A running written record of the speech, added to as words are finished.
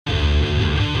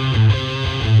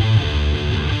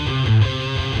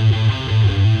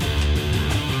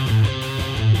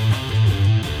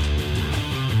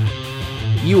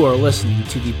You are listening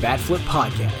to the Batflip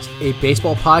Podcast, a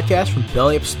baseball podcast from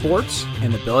Belly Up Sports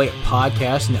and the Belly Up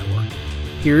Podcast Network.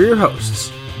 Here are your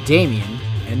hosts, Damian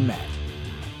and Matt.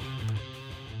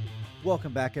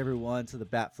 Welcome back, everyone, to the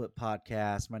Batflip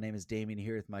Podcast. My name is Damian,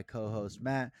 here with my co-host,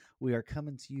 Matt. We are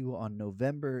coming to you on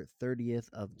November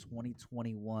 30th of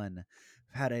 2021. We've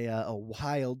had a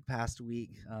wild past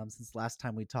week since last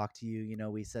time we talked to you. You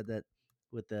know, we said that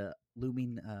with the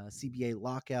looming CBA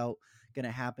lockout going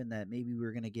to happen, that maybe we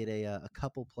were going to get a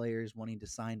couple players wanting to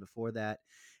sign before that,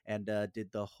 and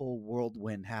did the whole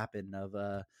whirlwind happen of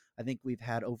I think we've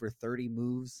had over 30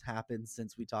 moves happen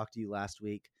since we talked to you last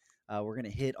week. We're going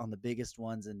to hit on the biggest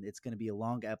ones, and it's going to be a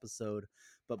long episode.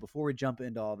 But before we jump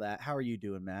into all that, how are you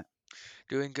doing, Matt?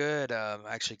 Doing good. I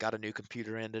actually got a new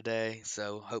computer in today,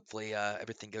 so hopefully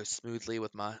everything goes smoothly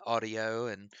with my audio.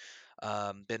 And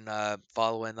been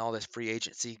following all this free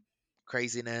agency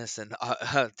craziness, and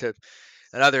to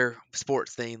another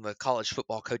sports theme, the college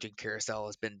football coaching carousel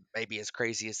has been maybe as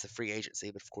crazy as the free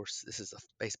agency. But of course, this is a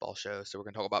baseball show, so we're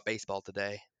going to talk about baseball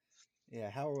today. Yeah,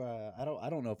 how I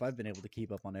don't know if I've been able to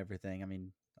keep up on everything. I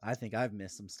mean, I think I've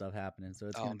missed some stuff happening, so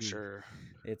it's Oh, going to I'm be sure.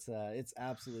 it's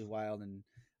absolutely wild. And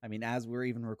I mean, as we're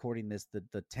even recording this,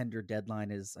 the tender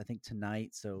deadline is, I think, tonight.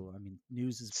 So I mean,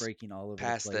 news is It's breaking all over the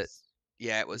past that. place.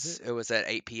 Yeah, it Is it? was. It was at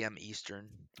 8 p.m. Eastern.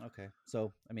 Okay.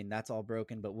 So, I mean, that's all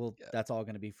broken, but Yeah. that's all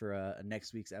going to be for a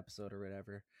next week's episode or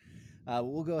whatever.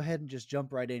 We'll go ahead and just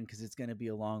jump right in because it's going to be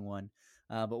a long one.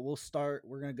 But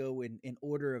we're going to go in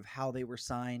order of how they were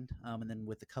signed. And then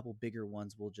with a couple bigger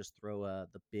ones, we'll just throw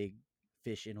the big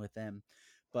fish in with them.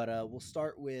 But we'll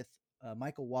start with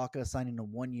Michael Wacha signing a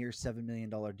 1-year, $7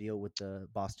 million deal with the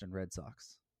Boston Red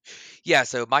Sox. Yeah,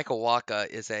 so Michael Wacha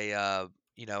is a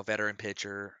veteran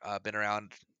pitcher. Been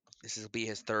around. This will be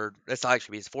his third. This will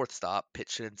actually be his fourth stop.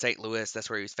 Pitched in St. Louis.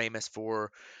 That's where he was famous for.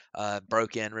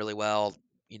 Broke in really well.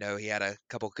 You know, he had a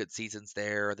couple good seasons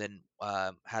there. Then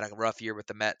had a rough year with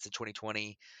the Mets in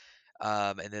 2020.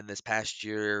 And then this past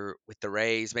year with the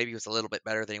Rays, maybe he was a little bit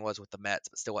better than he was with the Mets,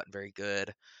 but still wasn't very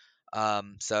good.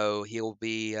 So he'll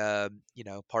be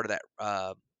part of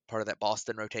that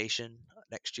Boston rotation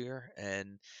next year,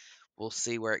 and we'll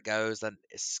see where it goes. And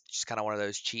it's just kind of one of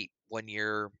those cheap 1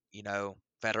 year,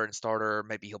 veteran starter.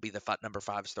 Maybe he'll be the number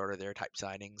 5 starter there type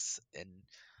signings, and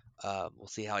we'll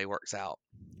see how he works out.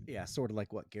 Yeah, sort of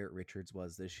like what Garrett Richards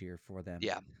was this year for them,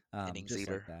 Yeah, innings just like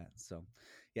eater. that. So,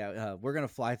 yeah, we're gonna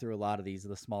fly through a lot of these,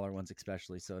 the smaller ones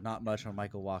especially. So, not much on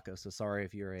Michael Wacha. So, sorry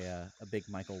if you're a big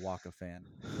Michael Wacha fan,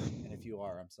 and if you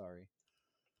are, I'm sorry.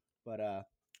 But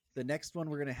the next one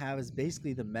we're going to have is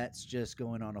basically the Mets just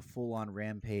going on a full-on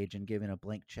rampage and giving a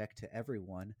blank check to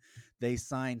everyone. They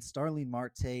signed Starling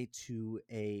Marte to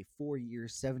a 4-year,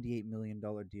 $78 million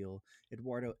deal,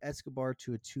 Eduardo Escobar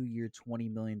to a 2-year,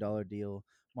 $20 million deal,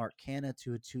 Mark Canha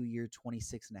to a 2-year,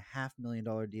 $26.5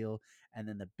 million deal, and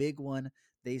then the big one,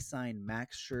 they signed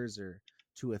Max Scherzer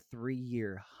to a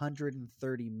 3-year,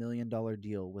 $130 million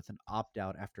deal with an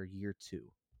opt-out after year 2.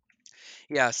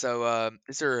 Yeah, so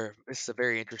this is a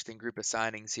very interesting group of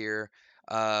signings here.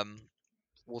 Um,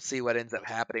 we'll see what ends up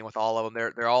happening with all of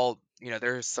them. They're all,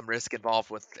 there's some risk involved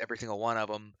with every single one of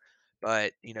them,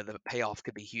 but the payoff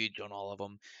could be huge on all of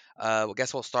them. I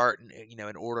guess we'll start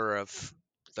in order of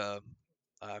the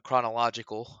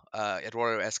chronological.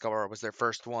 Eduardo Escobar was their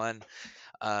first one,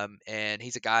 and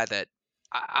he's a guy that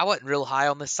I wasn't real high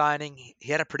on this signing.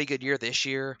 He had a pretty good year this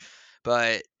year,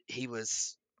 but he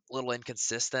was a little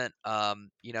inconsistent.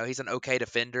 He's an okay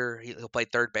defender. He'll play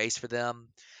third base for them.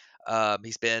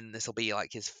 This will be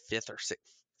like his fifth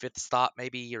stop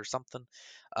maybe or something.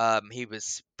 He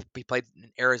played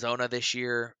in Arizona this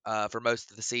year for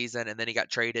most of the season, and then he got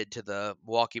traded to the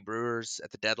Milwaukee Brewers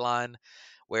at the deadline,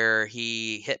 where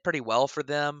he hit pretty well for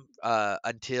them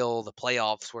until the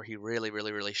playoffs, where he really,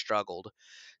 really, really struggled.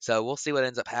 So we'll see what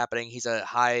ends up happening. He's a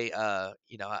high, a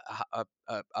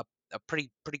pretty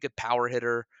good power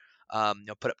hitter.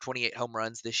 Put up 28 home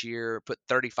runs this year, put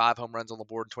 35 home runs on the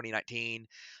board in 2019.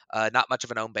 Not much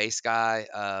of an on base guy.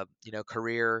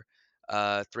 Career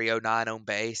 309 on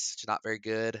base, which is not very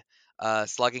good.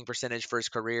 Slugging percentage for his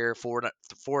career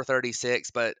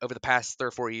 436, but over the past 3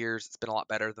 or 4 years, it's been a lot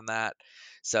better than that.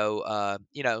 So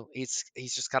he's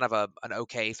just kind of an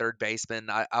okay third baseman.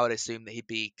 I would assume that he'd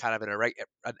be kind of in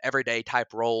an everyday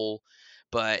type role,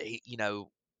 but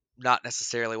not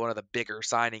necessarily one of the bigger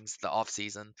signings of the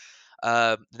offseason.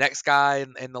 The next guy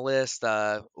in the list,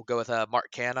 we'll go with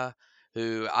Mark Canha,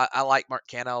 who I like Mark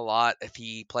Canha a lot if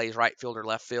he plays right field or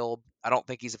left field. I don't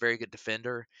think he's a very good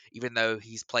defender, even though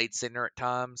he's played center at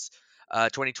times.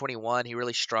 2021, he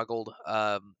really struggled,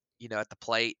 at the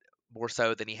plate, more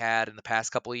so than he had in the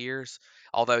past couple of years,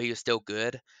 although he was still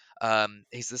good.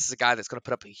 This is a guy that's going to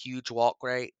put up a huge walk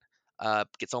rate,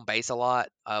 gets on base a lot,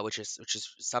 which is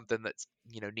something that's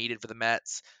needed for the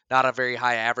Mets. Not a very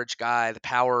high average guy. The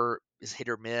power is hit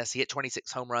or miss. He hit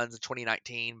 26 home runs in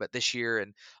 2019, but this year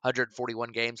in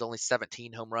 141 games, only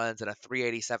 17 home runs and a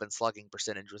 387 slugging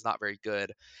percentage was not very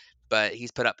good. But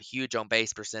he's put up huge on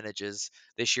base percentages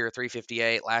this year,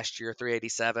 358, last year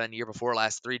 387, year before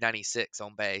last 396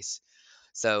 on base.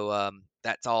 So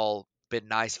that's all been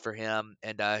nice for him,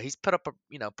 and he's put up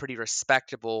a pretty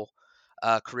respectable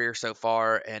career so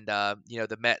far. And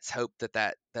the Mets hope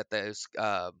that those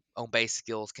on base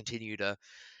skills continue, and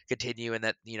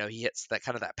that he hits that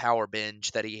kind of that power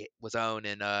binge that he was on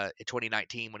in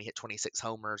 2019 when he hit 26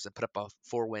 homers and put up a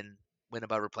 4 win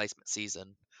above replacement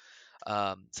season.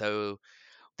 So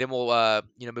then we'll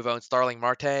move on. Starling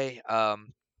Marte.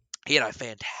 He had a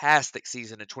fantastic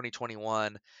season in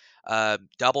 2021.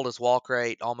 Doubled his walk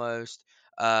rate almost.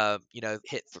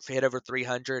 Hit over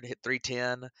 300, hit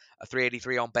 310, a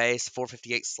 383 on base,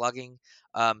 458 slugging.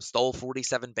 Stole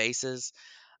 47 bases.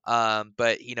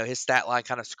 But his stat line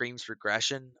kind of screams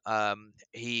regression.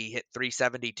 He hit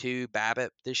 372 BABIP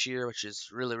this year, which is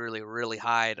really, really, really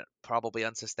high and probably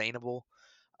unsustainable.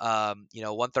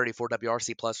 134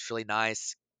 WRC plus is really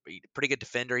nice. Pretty good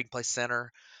defender. He can play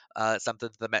center. Something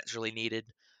the Mets really needed.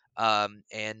 And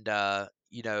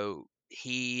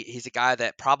he's a guy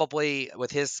that probably,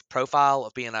 with his profile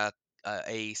of being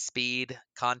a speed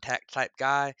contact type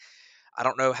guy, I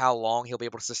don't know how long he'll be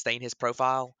able to sustain his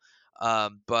profile.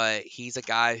 But he's a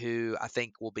guy who I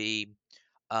think will be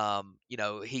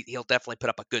he'll definitely put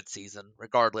up a good season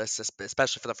regardless,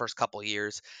 especially for the first couple of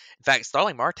years. In fact,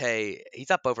 Starling Marte,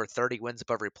 he's up over 30 wins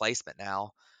above replacement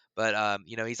now. But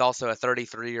he's also a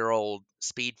 33-year-old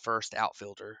speed first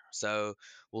outfielder. So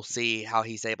we'll see how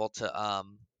he's able to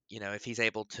if he's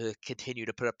able to continue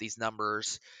to put up these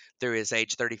numbers through his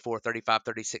age 34, 35,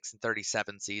 36, and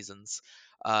 37 seasons,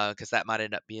 because that might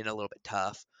end up being a little bit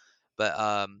tough.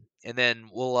 But and then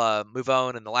we'll move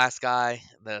on, and the last guy,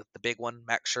 the big one,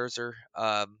 Max Scherzer.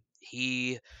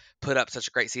 He put up such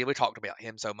a great season. We talked about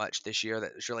him so much this year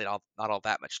that there's really not all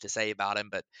that much to say about him.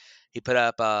 But he put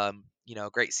up a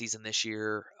great season this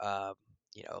year. A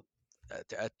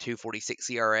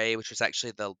 2.46 ERA, which was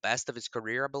actually the best of his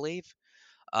career, I believe.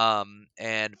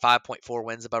 And 5.4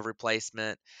 wins above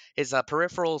replacement. His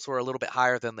peripherals were a little bit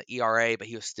higher than the ERA, but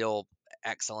he was still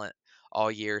excellent all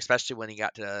year, especially when he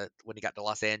got to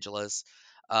Los Angeles.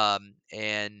 And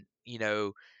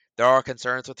there are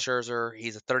concerns with Scherzer.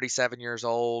 He's 37 years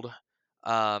old.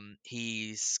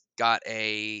 He's got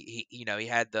he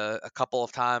had a couple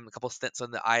stints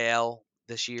on the IL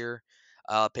this year.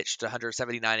 Pitched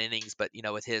 179 innings, but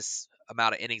with his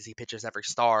amount of innings he pitches every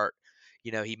start,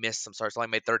 he missed some starts. Only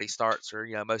made 30 starts, or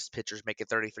most pitchers make it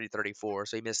 33, 34.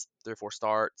 So he missed 3 or 4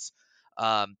 starts.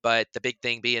 But the big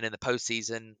thing being in the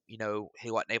postseason,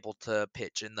 he wasn't able to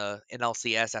pitch in the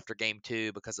NLCS after Game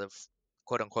 2 because of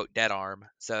quote unquote dead arm.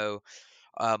 So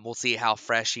we'll see how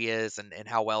fresh he is and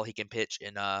how well he can pitch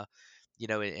in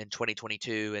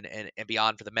 2022 and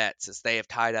beyond for the Mets, as they have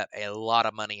tied up a lot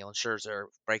of money on Scherzer,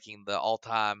 breaking the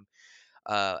all-time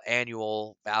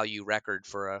annual value record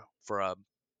for a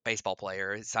baseball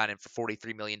player. He's signing for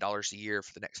 $43 million a year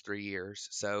for the next 3 years.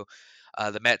 So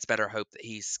the Mets better hope that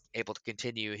he's able to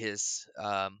continue his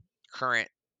current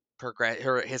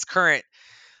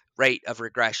rate of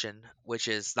regression, which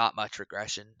is not much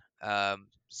regression.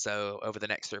 So over the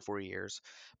next 3 or 4 years,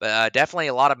 but definitely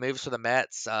a lot of moves for the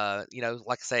Mets. Like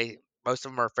I say, most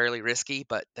of them are fairly risky,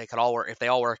 but they could all work. If they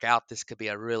all work out, this could be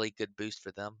a really good boost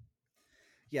for them.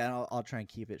 Yeah, and I'll try and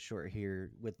keep it short here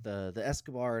with the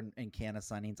Escobar and Canna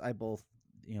signings. Both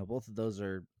of those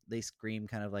they scream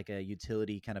kind of like a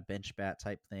utility kind of bench bat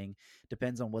type thing.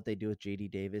 Depends on what they do with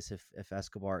JD Davis. If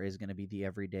Escobar is going to be the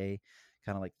everyday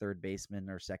kind of like third baseman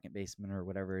or second baseman or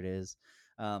whatever it is.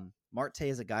 Marte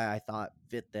is a guy I thought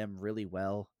fit them really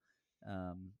well.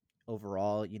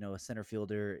 Overall, a center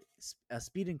fielder, a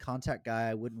speed and contact guy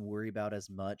I wouldn't worry about as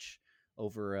much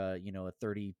over a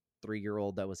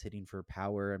 33-year-old that was hitting for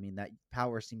power. I mean, that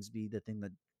power seems to be the thing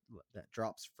that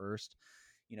drops first.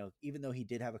 Even though he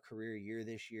did have a career year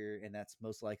this year, and that's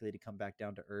most likely to come back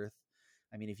down to earth.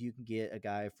 I mean, if you can get a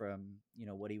guy from,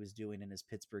 what he was doing in his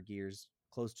Pittsburgh years,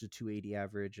 close to 280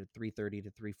 average, a 330 to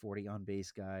 340 on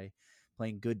base guy,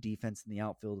 playing good defense in the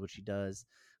outfield, which he does.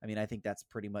 I mean, I think that's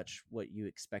pretty much what you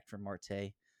expect from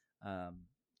Marte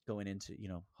going into,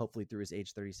 hopefully through his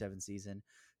age 37 season.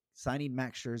 Signing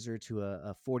Max Scherzer to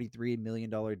a $43 million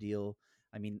deal.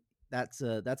 I mean, that's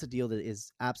a deal that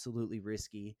is absolutely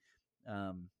risky.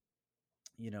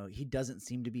 he doesn't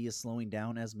seem to be slowing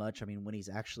down as much. I mean, when he's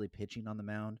actually pitching on the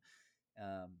mound,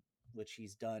 which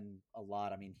he's done a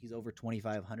lot. I mean, he's over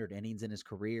 2,500 innings in his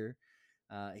career.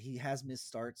 He has missed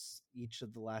starts each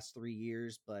of the last 3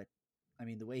 years, but I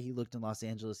mean, the way he looked in Los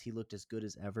Angeles, he looked as good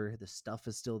as ever. The stuff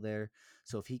is still there.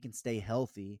 So if he can stay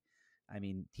healthy, I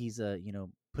mean, he's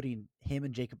putting him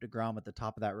and Jacob deGrom at the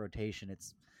top of that rotation.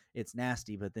 It's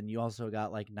nasty, but then you also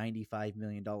got like $95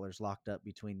 million locked up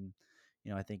between,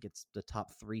 I think it's the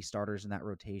top 3 starters in that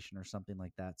rotation or something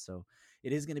like that. So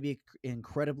it is going to be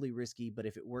incredibly risky, but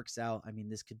if it works out, I mean,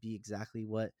 this could be exactly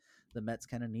what the Mets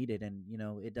kind of needed. And,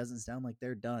 it doesn't sound like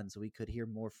they're done. So we could hear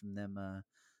more from them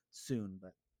soon,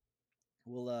 but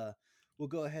we'll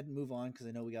go ahead and move on because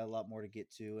I know we got a lot more to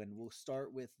get to, and we'll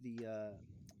start with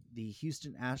the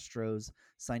Houston Astros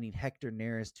signing Hector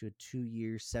Neris to a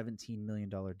 2-year, $17 million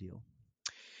deal.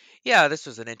 Yeah, this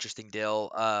was an interesting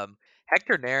deal.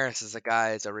 Hector Neris is a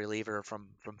guy as a reliever from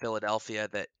Philadelphia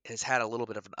that has had a little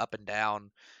bit of an up and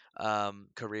down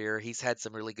career. He's had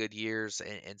some really good years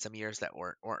and some years that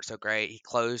weren't so great. He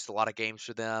closed a lot of games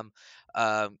for them.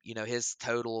 His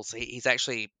totals, he's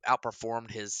actually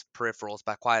outperformed his peripherals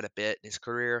by quite a bit in his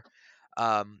career.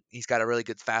 He's got a really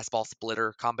good fastball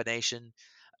splitter combination,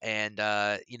 and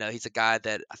he's a guy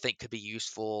that I think could be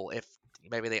useful if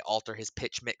maybe they alter his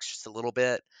pitch mix just a little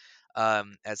bit,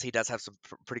 as he does have some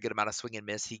pretty good amount of swing and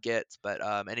miss he gets, but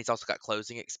and he's also got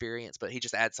closing experience, but he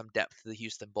just adds some depth to the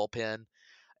Houston bullpen,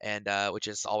 and which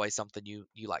is always something you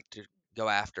like to go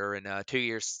after. And 2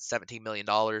 years, $17 million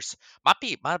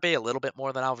might be a little bit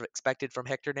more than I've expected from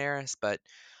Hector Neris, but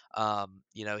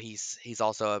he's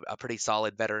also a pretty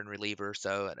solid veteran reliever,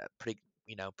 so and a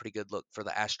pretty good look for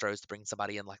the Astros to bring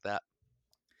somebody in like that.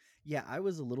 Yeah, I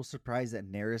was a little surprised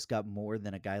that Neris got more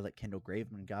than a guy like Kendall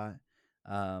Graveman got.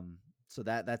 So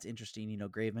that's interesting.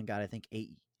 Graveman got I think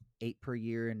eight per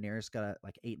year, and Neris got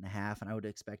like 8.5, and I would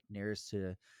expect Neris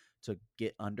to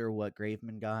get under what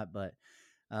Graveman got. But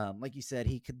like you said,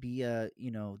 he could be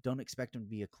don't expect him to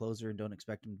be a closer and don't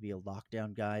expect him to be a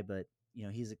lockdown guy, but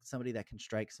he's somebody that can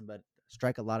strike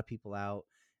a lot of people out.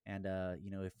 And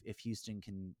if Houston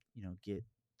can get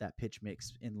that pitch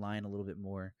mix in line a little bit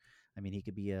more, I mean, he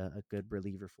could be a good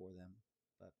reliever for them.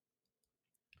 But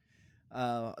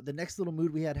the next little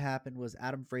mood we had happen was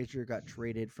Adam Frazier got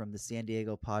traded from the San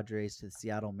Diego Padres to the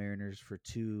Seattle Mariners for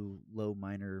 2 low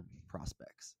minor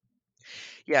prospects.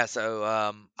 Yeah, so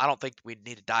I don't think we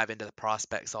need to dive into the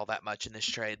prospects all that much in this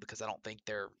trade because I don't think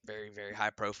they're very, very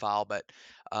high profile. But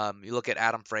you look at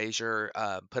Adam Frazier,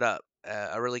 put up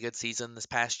a really good season this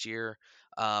past year.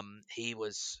 He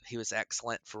was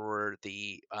excellent for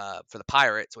the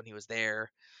Pirates when he was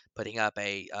there, putting up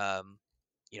a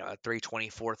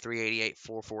 324, 388,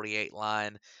 448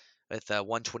 line with a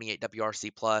 128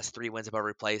 WRC plus, 3 wins above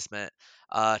replacement.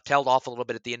 Tailed off a little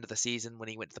bit at the end of the season when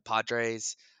he went to the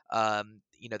Padres.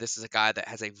 This is a guy that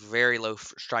has a very low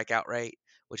strikeout rate,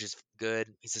 which is good.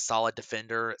 He's a solid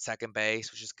defender at second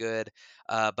base, which is good.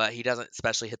 But he doesn't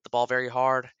especially hit the ball very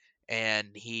hard, and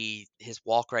his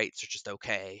walk rates are just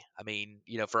okay. I mean,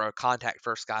 for a contact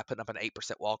first guy, putting up an 8%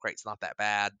 walk rate's not that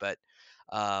bad, but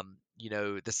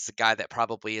this is a guy that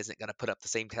probably isn't going to put up the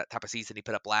same type of season he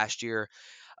put up last year.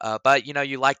 But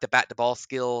you like the bat to ball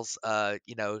skills.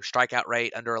 Strikeout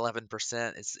rate under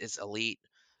 11% is elite.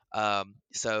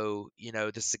 So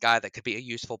this is a guy that could be a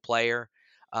useful player.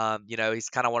 He's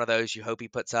kind of one of those you hope he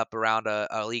puts up around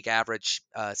a league average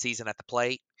season at the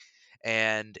plate,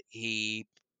 and he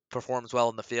performs well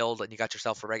in the field, and you got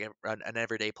yourself an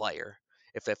everyday player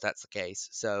if that's the case.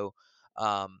 So,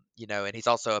 and he's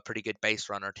also a pretty good base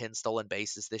runner, 10 stolen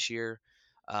bases this year.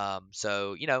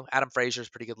 So Adam Frazier's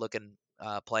a pretty good looking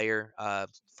player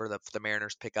for the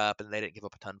Mariners pick up, and they didn't give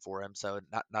up a ton for him, so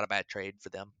not a bad trade for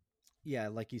them. Yeah,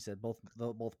 like you said,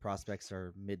 both prospects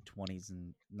are mid-20s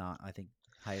and not, I think,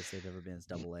 highest they've ever been is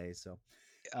AA. So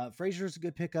Frazier's a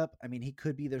good pickup. I mean, he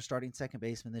could be their starting second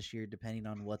baseman this year, depending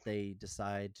on what they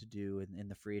decide to do in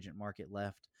the free agent market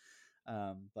left.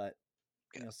 But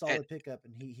solid pickup,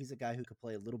 and he's a guy who could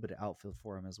play a little bit of outfield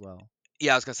for him as well.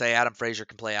 Yeah, I was gonna say Adam Frazier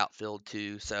can play outfield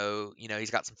too, so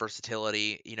he's got some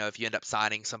versatility. If you end up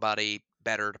signing somebody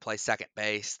better to play second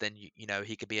base, then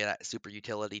he could be a super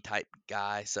utility type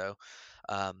guy. So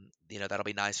that'll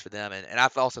be nice for them. And I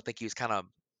also think he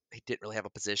didn't really have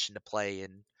a position to play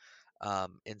in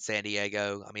San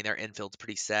Diego. I mean, their infield's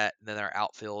pretty set, and then their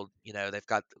outfield, they've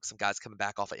got some guys coming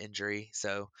back off of injury,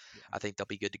 so yeah. I think they'll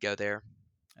be good to go there.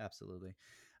 Absolutely.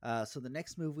 So the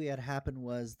next move we had happen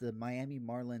was the Miami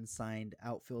Marlins signed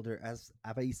outfielder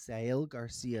Avisail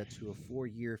Garcia to a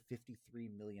 4-year,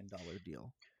 $53 million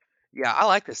deal. Yeah, I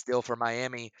like this deal for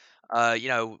Miami.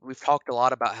 We've talked a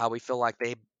lot about how we feel like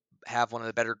they have one of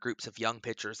the better groups of young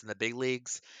pitchers in the big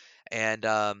leagues, and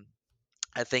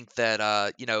I think that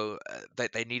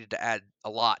that they needed to add a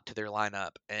lot to their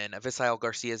lineup, and Avisail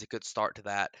Garcia is a good start to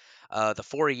that. The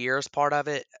 4 years part of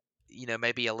it,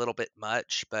 maybe a little bit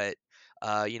much, but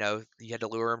you had to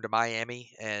lure him to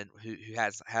Miami, and who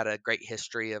has had a great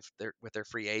history of their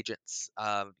free agents.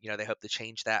 They hope to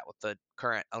change that with the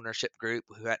current ownership group,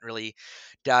 who hadn't really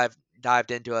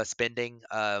dived into a spending,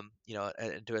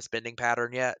 into a spending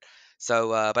pattern yet. So,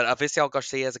 but Avisail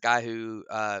Garcia is a guy who,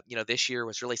 this year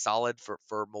was really solid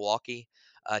for Milwaukee.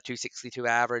 262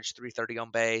 average, 330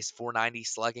 on base, 490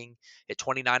 slugging, hit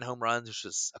 29 home runs, which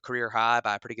was a career high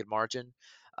by a pretty good margin.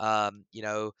 Um, you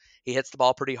know, he hits the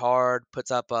ball pretty hard,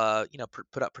 puts up,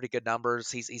 put up pretty good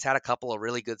numbers. He's had a couple of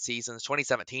really good seasons.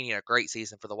 2017, he had a great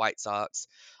season for the White Sox.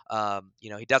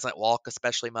 He doesn't walk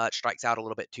especially much, strikes out a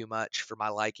little bit too much for my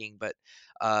liking, but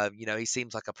he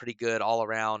seems like a pretty good all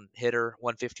around hitter,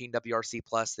 115 WRC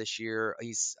plus this year.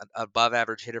 He's an above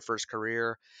average hitter for his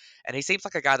career. And he seems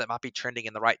like a guy that might be trending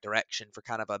in the right direction for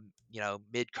kind of a,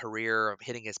 mid career of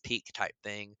hitting his peak type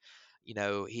thing.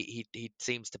 He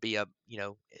seems to be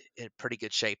in pretty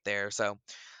good shape there. So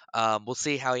we'll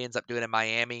see how he ends up doing in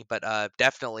Miami, but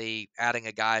definitely adding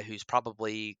a guy who's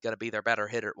probably going to be their better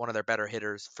hitter, one of their better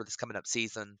hitters for this coming up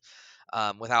season,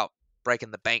 without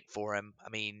breaking the bank for him. I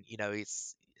mean,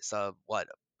 it's a what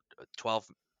 12,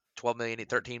 12 million,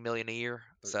 13 million a year.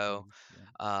 So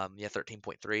 13. Yeah.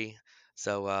 13.3.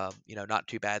 So not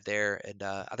too bad there, and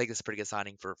I think it's a pretty good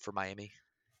signing for Miami.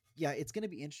 Yeah, it's going to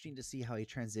be interesting to see how he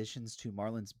transitions to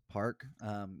Marlins Park.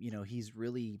 He's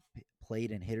really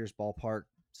played in hitters ballpark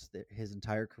his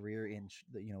entire career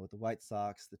with the White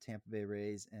Sox, the Tampa Bay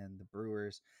Rays, and the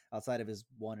Brewers. Outside of his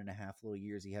 1.5 little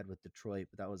years he had with Detroit,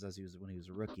 but that was when he was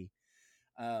a rookie.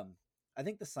 Um, I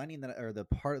think the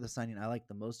part of the signing I like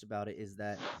the most about it is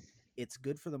that it's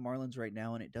good for the Marlins right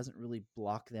now, and it doesn't really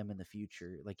block them in the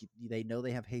future. Like they know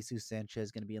they have Jesus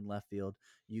Sanchez going to be in left field.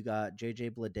 You got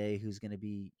JJ Bleday, who's going to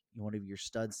be one of your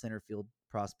stud center field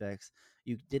prospects.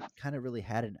 You did kind of really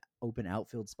had an open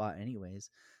outfield spot, anyways.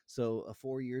 So a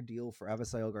 4-year deal for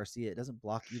Avisail Garcia, it doesn't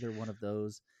block either one of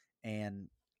those. And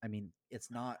I mean,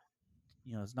 it's not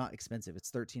expensive. It's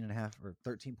 13 and a half or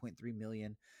 13.3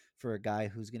 million for a guy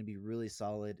who's going to be really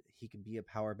solid. He can be a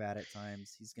power bat at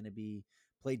times. He's going to be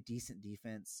play decent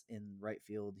defense in right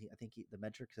field. I think the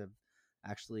metrics have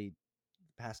actually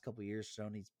the past couple of years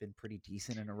shown he's been pretty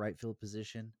decent in a right field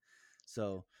position.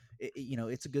 So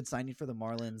it's a good signing for the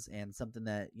Marlins and something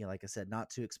that, like I said,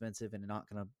 not too expensive and not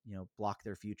going to, block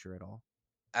their future at all.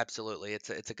 Absolutely,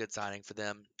 it's a good signing for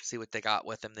them. See what they got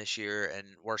with him this year, and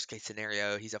worst case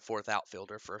scenario, he's a fourth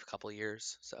outfielder for a couple of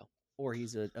years. So Or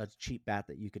he's a cheap bat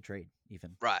that you could trade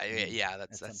even. right, yeah,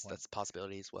 that's At some that's point. that's a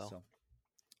possibility as well.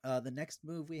 So the next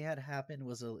move we had happen it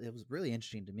was really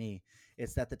interesting to me.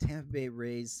 It's that the Tampa Bay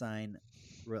Rays sign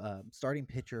starting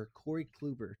pitcher Corey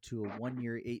Kluber to a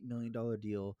 1-year, $8 million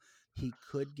deal. He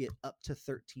could get up to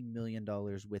 $13 million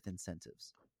with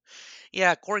incentives.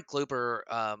 Yeah, Corey Kluber,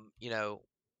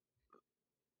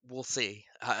 we'll see.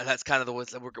 That's kind of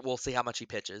we'll see how much he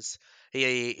pitches.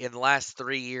 He in the last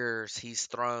 3 years he's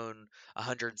thrown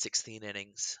 116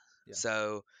 innings. Yeah.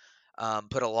 So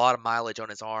put a lot of mileage on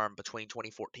his arm between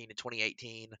 2014 and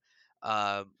 2018.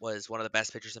 Was one of the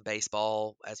best pitchers in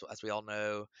baseball, as we all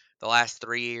know. The last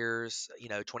 3 years,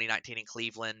 2019 in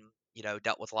Cleveland,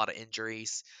 dealt with a lot of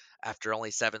injuries. After only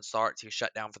 7 starts, he was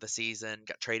shut down for the season.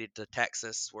 Got traded to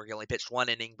Texas, where he only pitched 1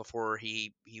 inning before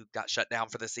he got shut down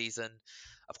for the season.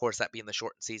 Of course, that being the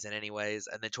shortened season, anyways.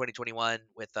 And then 2021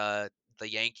 with the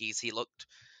Yankees, he looked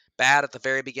bad at the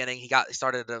very beginning. He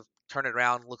started to turn it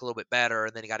around, look a little bit better,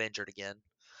 and then he got injured again.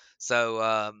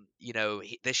 So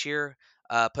this year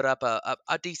put up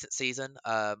a decent season.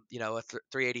 A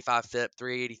 385 FIP,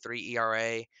 383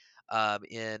 ERA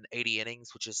in 80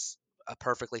 innings, which is a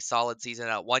perfectly solid season.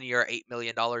 A 1-year, $8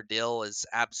 million deal is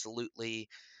absolutely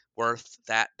worth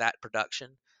that production.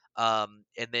 And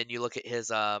then you look at his,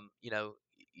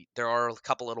 there are a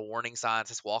couple little warning signs.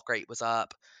 His walk rate was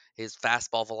up, his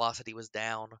fastball velocity was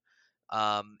down.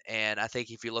 And I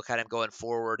think if you look at him going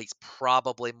forward, he's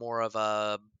probably more of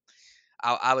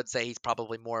I would say he's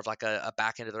probably more of like a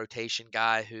back end of the rotation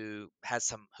guy who has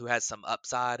some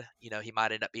upside. He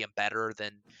might end up being better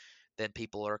than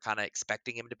people are kind of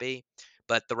expecting him to be.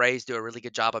 But the Rays do a really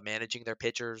good job of managing their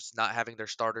pitchers, not having their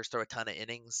starters throw a ton of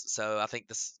innings. So I think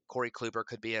this Corey Kluber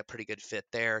could be a pretty good fit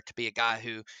there to be a guy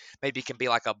who maybe can be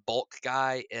like a bulk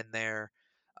guy in their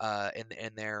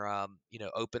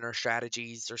opener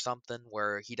strategies or something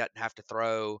where he doesn't have to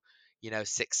throw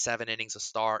 6, 7 innings a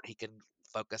start. He can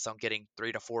focus on getting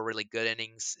 3 to 4 really good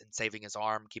innings and saving his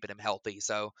arm, keeping him healthy.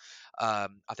 So I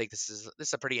think this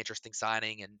is a pretty interesting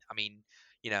signing. And I mean,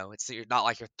 it's you're not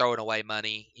like you're throwing away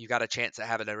money. You got a chance at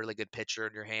having a really good pitcher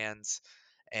in your hands,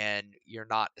 and you're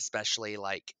not especially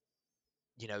like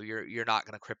you're not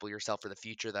going to cripple yourself for the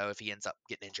future though if he ends up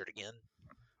getting injured again.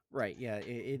 Right. Yeah.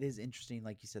 It is interesting.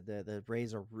 Like you said, the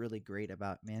Rays are really great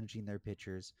about managing their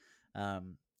pitchers.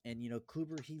 And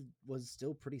Kluber, he was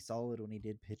still pretty solid when he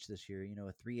did pitch this year.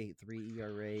 A 3.83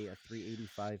 ERA, a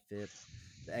 3.85 FIP.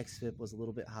 The xFIP was a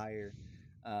little bit higher.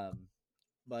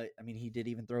 But I mean, he did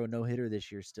even throw a no hitter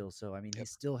this year still. So I mean, he Yep.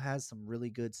 still has some really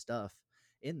good stuff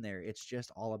in there. It's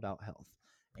just all about health.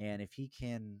 And if he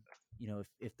can,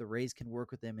 if the Rays can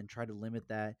work with him and try to limit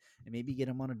that, and maybe get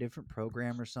him on a different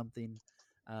program or something,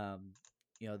 um,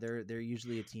 they're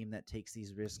usually a team that takes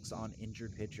these risks on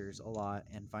injured pitchers a lot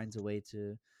and finds a way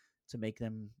to make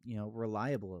them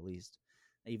reliable, at least,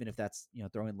 even if that's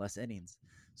throwing less innings.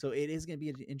 So it is going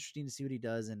to be interesting to see what he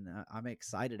does, and I'm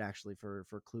excited actually for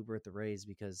Kluber at the Rays,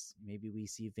 because maybe we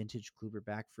see vintage Kluber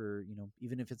back for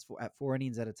even if it's at 4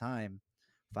 innings at a time,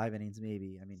 5 innings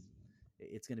maybe. I mean,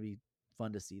 it's going to be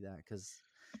fun to see that, because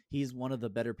he's one of the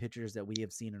better pitchers that we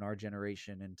have seen in our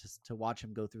generation, and to watch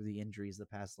him go through the injuries the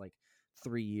past like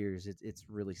 3 years, it's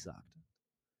really sucked.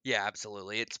 Yeah,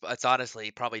 absolutely. It's honestly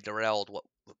probably derailed what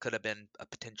could have been a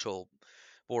potential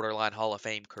borderline Hall of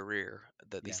Fame career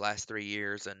Yeah. these last 3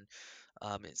 years, and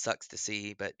it sucks to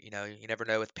see. But you never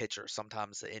know with pitchers.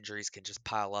 Sometimes the injuries can just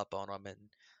pile up on them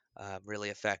and really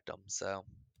affect them. So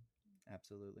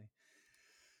Absolutely.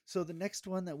 So the next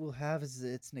one that we'll have is,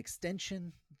 it's an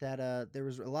extension that there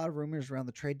was a lot of rumors around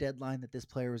the trade deadline that this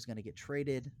player was going to get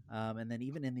traded. And then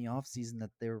even in the offseason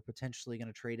that they were potentially going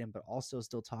to trade him, but also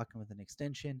still talking with an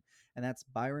extension. And that's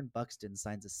Byron Buxton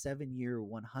signs a 7-year,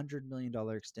 $100 million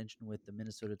extension with the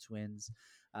Minnesota Twins,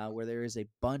 where there is a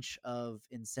bunch of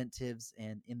incentives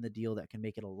and in the deal that can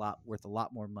make it worth a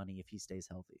lot more money if he stays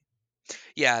healthy.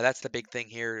 yeah, that's the big thing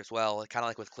here as well. Kind of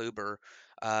like with Kluber,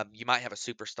 you might have a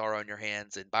superstar on your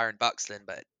hands in Byron Buxton,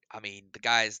 but I mean, the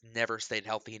guy's never stayed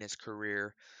healthy in his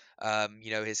career.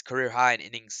 His career high in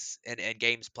innings and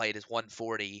games played is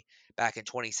 140 back in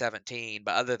 2017.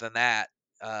 But other than that,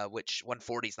 which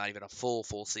 140 is not even a full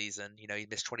season. He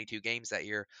missed 22 games that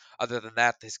year. Other than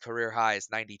that, his career high is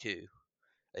 92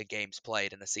 games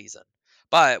played in a season.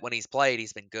 But when he's played,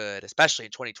 he's been good, especially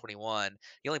in 2021.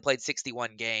 He only played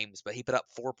 61 games, but he put up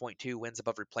 4.2 wins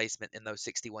above replacement in those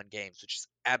 61 games, which is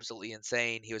absolutely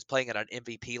insane. He was playing at an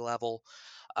MVP level,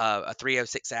 a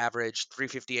 306 average,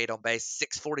 358 on base,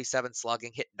 647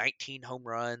 slugging, hit 19 home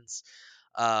runs.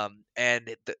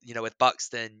 With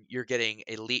Buxton, you're getting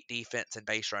elite defense and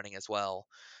base running as well.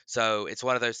 So it's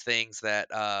one of those things that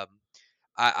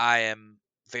I am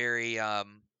very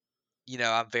I'm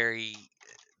very,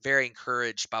 very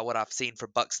encouraged by what I've seen from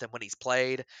Buxton when he's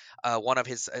played. One of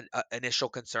his initial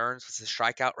concerns was his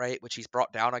strikeout rate, which he's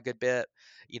brought down a good bit.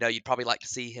 You'd probably like to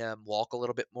see him walk a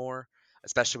little bit more,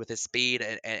 especially with his speed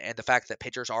and the fact that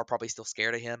pitchers are probably still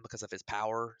scared of him because of his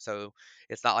power. So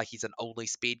it's not like he's an only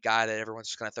speed guy that everyone's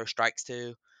just going to throw strikes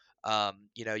to.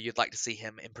 You'd like to see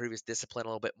him improve his discipline a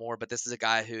little bit more, but this is a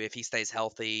guy who, if he stays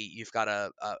healthy, you've got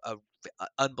a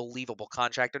unbelievable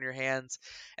contract on your hands.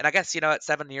 And I guess, at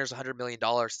 7 years, $100 million,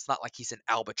 it's not like he's an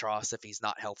albatross if he's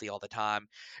not healthy all the time,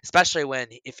 especially when,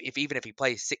 if even if he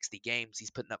plays 60 games,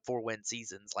 he's putting up 4-win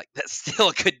seasons. Like, that's still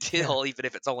a good Yeah. deal, even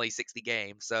if it's only 60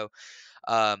 games. So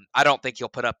I don't think he'll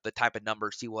put up the type of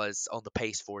numbers he was on the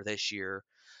pace for this year.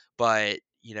 But,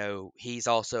 he's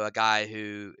also a guy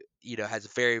who, has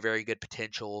very, very good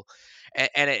potential.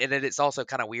 And it's also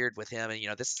kind of weird with him.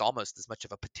 And, this is almost as much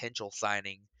of a potential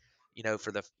signing,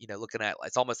 for the, looking at,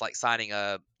 it's almost like signing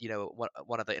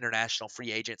one of the international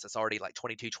free agents that's already like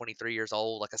 22, 23 years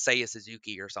old, like a Seiya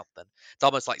Suzuki or something. It's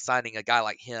almost like signing a guy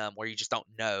like him where you just don't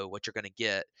know what you're going to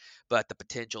get, but the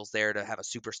potential's there to have a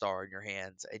superstar in your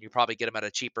hands. And you probably get him at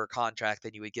a cheaper contract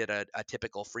than you would get a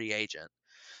typical free agent.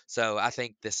 So I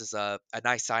think this is a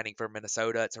nice signing for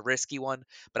Minnesota. It's a risky one,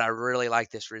 but I really like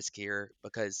this risk here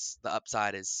because the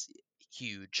upside is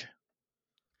huge.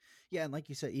 Yeah, and like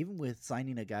you said, even with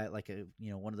signing a guy like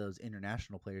one of those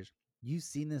international players, you've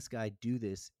seen this guy do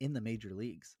this in the major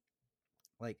leagues.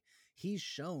 Like, he's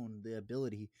shown the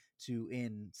ability to,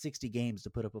 in 60 games, to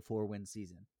put up a 4-win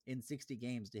season. In 60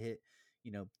 games to hit,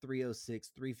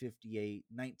 306, 358,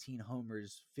 19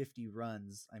 homers, 50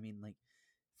 runs. I mean, like,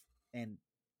 and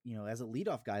as a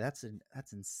leadoff guy, that's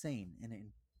insane. And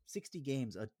in 60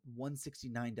 games, a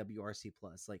 169 WRC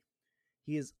plus, like,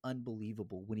 he is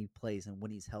unbelievable when he plays and when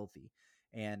he's healthy.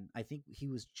 And I think he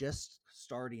was just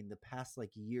starting the past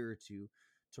like year or two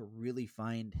to really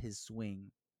find his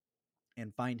swing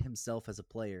and find himself as a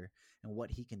player and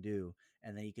what he can do.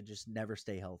 And then he could just never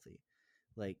stay healthy.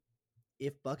 Like,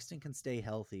 if Buxton can stay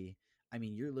healthy, I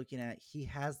mean, you're looking at he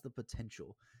has the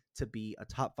potential to be a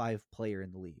top 5 player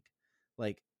in the league.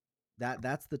 Like,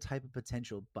 that's the type of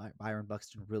potential Byron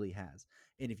Buxton really has.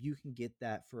 And if you can get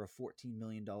that for a $14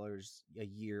 million a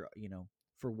year,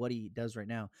 for what he does right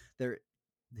now,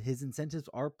 his incentives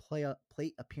are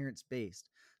plate appearance based.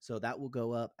 So that will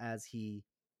go up as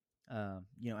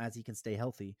as he can stay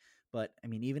healthy. But I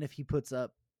mean, even if he puts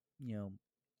up,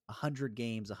 100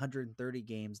 games, 130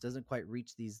 games, doesn't quite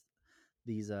reach these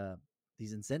uh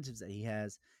these incentives that he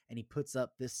has, and he puts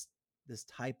up this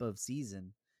type of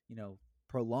season,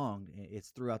 prolonged, it's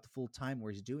throughout the full time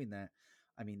where he's doing that.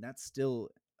 I mean, that's still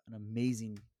an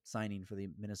amazing signing for the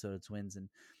Minnesota Twins. And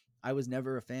I was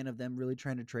never a fan of them really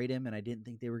trying to trade him, and I didn't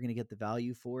think they were going to get the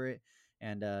value for it.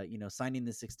 And signing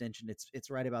this extension,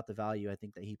 it's right about the value I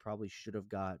think that he probably should have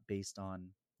got based on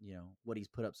what he's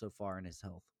put up so far in his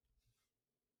health.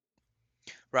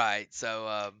 Right.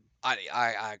 So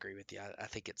I agree with you. I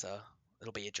think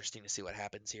it'll be interesting to see what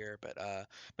happens here. But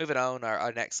moving on,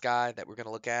 our next guy that we're going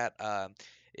to look at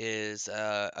is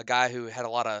a guy who had a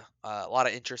lot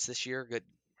of interest this year. Good,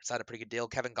 signed a pretty good deal.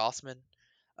 Kevin Gossman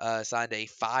signed a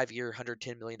 5-year,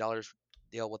 $110 million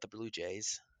deal with the Blue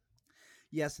Jays.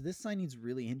 Yeah, so this signing's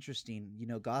really interesting.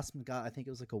 Gossman got, I think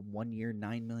it was like a 1-year,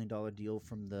 $9 million deal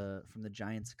from the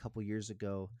Giants a couple years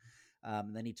ago.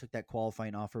 And then he took that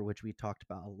qualifying offer, which we talked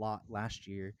about a lot last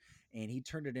year, and he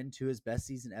turned it into his best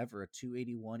season ever: a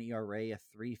 2.81 ERA, a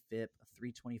 3 FIP, a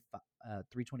 325,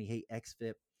 328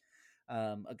 xFIP.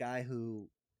 A guy who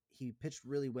he pitched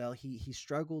really well. He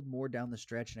struggled more down the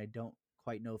stretch, and I don't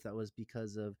quite know if that was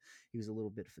because of he was a little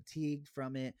bit fatigued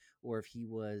from it, or if he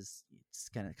was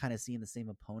kind of seeing the same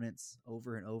opponents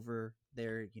over and over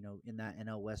there, in that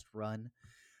NL West run.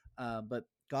 But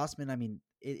Gossman, I mean,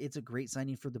 it's a great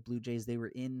signing for the Blue Jays. They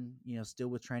were still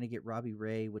with trying to get Robbie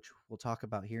Ray, which we'll talk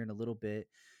about here in a little bit.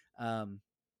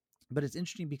 But it's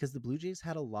interesting because the Blue Jays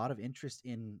had a lot of interest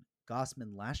in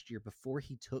Gossman last year before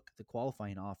he took the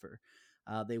qualifying offer.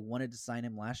 They wanted to sign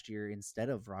him last year instead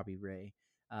of Robbie Ray,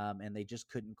 and they just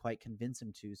couldn't quite convince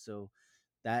him to. So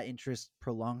that interest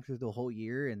prolonged through the whole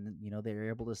year, and they were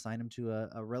able to sign him to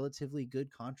a relatively good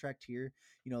contract here.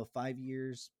 5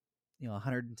 years,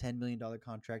 $110 million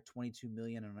contract, $22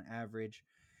 million on an average.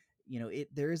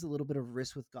 There is a little bit of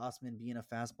risk with Gossman being a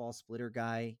fastball splitter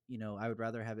guy. I would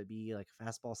rather have it be like a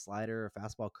fastball slider or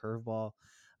fastball curveball,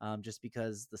 just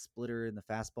because the splitter and the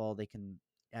fastball, they can,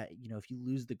 if you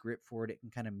lose the grip for it, it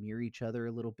can kind of mirror each other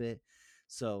a little bit.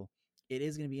 So it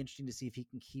is going to be interesting to see if he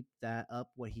can keep that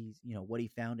up, what he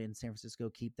found in San Francisco,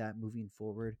 keep that moving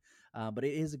forward. But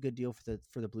it is a good deal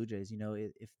for the Blue Jays.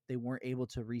 If they weren't able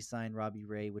to re-sign Robbie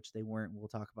Ray, which they weren't, we'll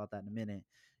talk about that in a minute.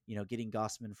 Getting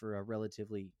Gossman for a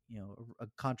relatively, a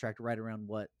contract right around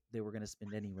what they were going to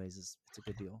spend anyways, it's a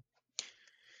good deal.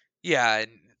 Yeah,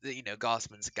 and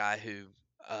Gossman's a guy who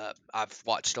I've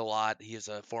watched a lot. He is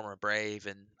a former Brave,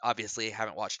 and obviously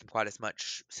haven't watched him quite as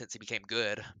much since he became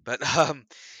good. But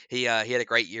he had a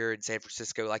great year in San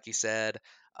Francisco, like you said.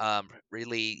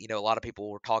 Really, a lot of people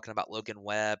were talking about Logan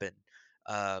Webb, and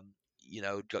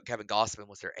Kevin Gossman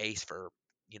was their ace for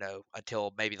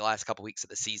until maybe the last couple weeks of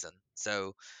the season.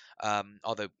 So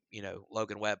although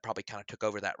Logan Webb probably kind of took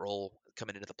over that role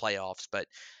coming into the playoffs, but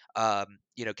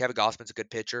Kevin Gossman's a good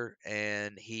pitcher,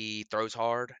 and he throws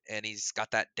hard, and he's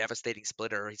got that devastating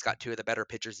splitter. He's got two of the better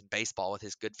pitchers in baseball with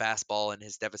his good fastball and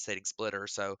his devastating splitter.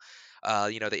 So,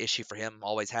 the issue for him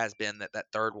always has been that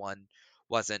third one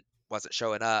wasn't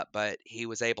showing up, but he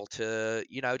was able to,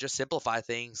 just simplify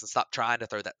things and stop trying to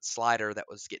throw that slider that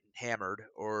was getting hammered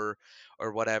or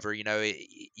whatever.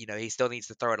 He still needs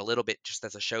to throw it a little bit just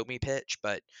as a show me pitch,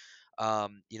 but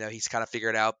he's kind of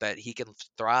figured out that he can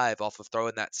thrive off of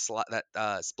throwing that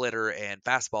splitter and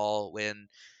fastball when,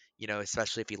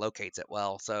 especially if he locates it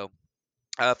well. So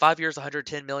 5 years,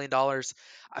 $110 million.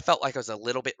 I felt like it was a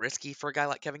little bit risky for a guy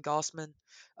like Kevin Gossman.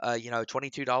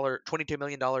 $22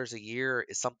 million a year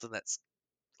is something that's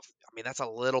a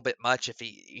little bit much if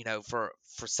he, for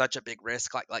such a big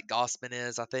risk like Gossman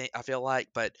is. I feel like,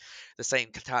 but at the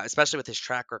same time, especially with his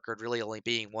track record really only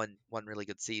being one really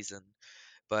good season.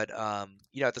 But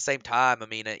at the same time, I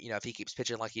mean, if he keeps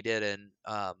pitching like he did in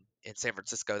San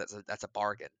Francisco, that's a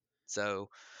bargain. So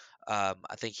I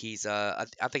think he's a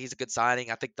good signing.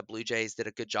 I think the Blue Jays did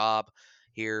a good job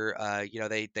here.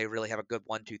 They really have a good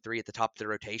 1, 2, 3 at the top of the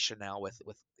rotation now with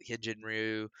Hyun-Jin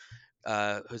Ryu,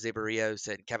 Jose Barrios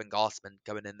and Kevin Gossman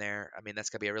coming in there. I mean, that's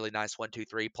going to be a really nice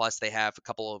 1-2-3. Plus, they have a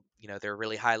couple of they're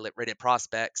really high rated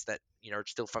prospects that are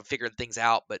still from figuring things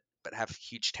out, but have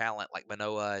huge talent like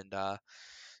Manoah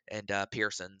and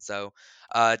Pearson. So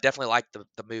definitely like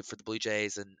the move for the Blue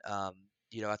Jays, and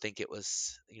I think it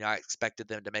was I expected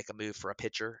them to make a move for a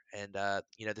pitcher, and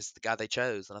this is the guy they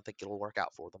chose, and I think it'll work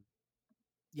out for them.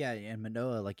 Yeah, and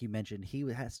Manoah, like you mentioned, he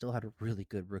still had a really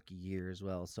good rookie year as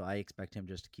well. So I expect him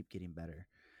just to keep getting better.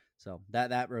 So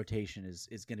that rotation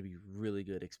is going to be really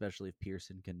good, especially if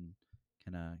Pearson can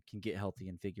get healthy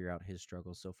and figure out his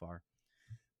struggles so far.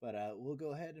 But we'll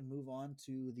go ahead and move on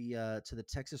to the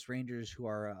Texas Rangers, who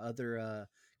are other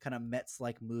kind of Mets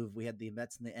like move. We had the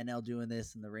Mets and the NL doing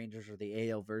this, and the Rangers are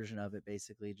the AL version of it,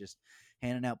 basically just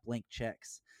handing out blank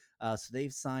checks. So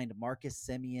they've signed Marcus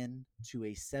Semien to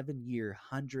a 7-year,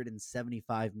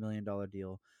 $175 million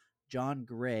deal. John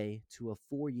Gray to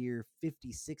a 4-year,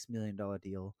 $56 million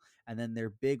deal. And then their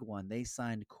big one, they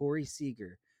signed Corey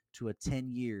Seager to a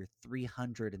 10-year,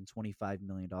 $325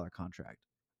 million contract.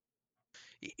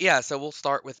 Yeah, so we'll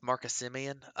start with Marcus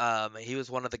Semien. He was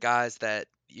one of the guys that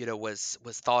was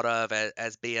thought of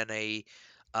as being a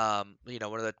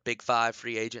one of the big five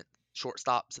free agent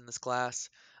shortstops in this class.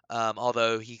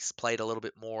 Although he's played a little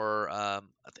bit more of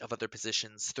other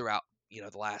positions throughout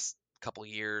the last couple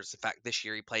years. In fact, this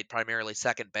year he played primarily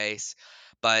second base,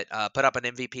 but put up an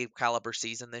MVP caliber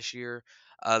season this year.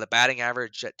 The batting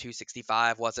average at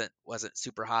 265 wasn't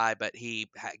super high, but he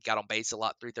got on base a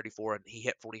lot, 334, and he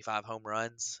hit 45 home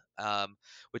runs,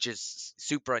 which is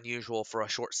super unusual for a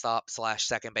shortstop /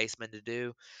 second baseman to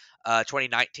do.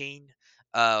 2019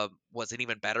 was an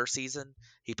even better season.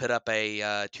 He put up a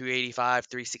 285,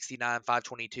 369,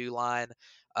 522 line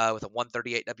with a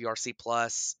 138 WRC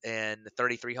plus and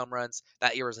 33 home runs.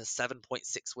 That year was a 7.6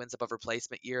 wins above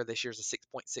replacement year. This year's a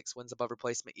 6.6 wins above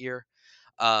replacement year.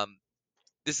 Um,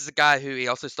 this is a guy who he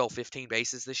also stole 15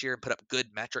 bases this year and put up good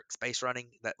metrics base running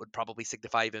that would probably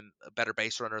signify even a better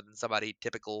base runner than somebody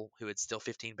typical who would steal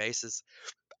 15 bases.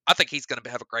 I think he's going to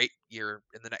have a great year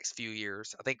in the next few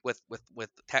years. I think with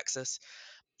Texas,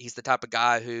 he's the type of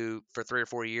guy who for 3 or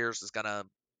 4 years is going to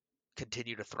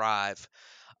continue to thrive.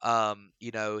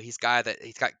 He's got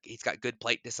good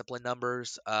plate discipline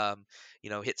numbers.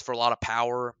 Hits for a lot of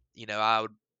power. I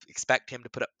would expect him to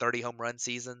put up 30 home run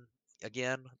season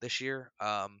again this year.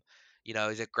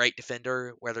 He's a great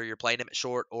defender, whether you're playing him at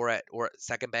short or at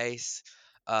second base.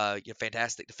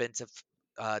 Fantastic defensive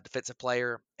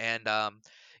player, and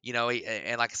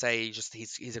and like I say,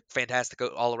 he's a fantastic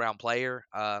all around player.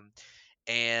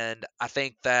 And I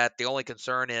think that the only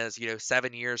concern is,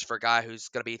 7 years for a guy who's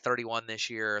going to be 31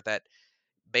 this year that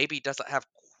maybe doesn't have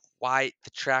quite the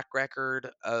track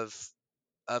record of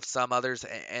some others,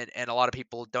 and a lot of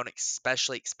people don't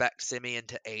especially expect Simeon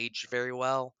to age very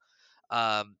well.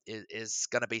 Is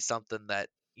going to be something that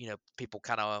people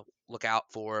kind of look out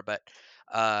for. But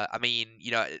I mean,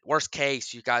 worst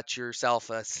case, you got yourself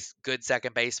a good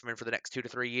second baseman for the next 2 to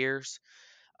 3 years.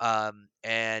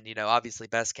 And obviously,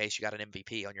 best case, you got an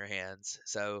MVP on your hands.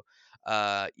 So,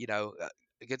 a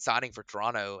good signing for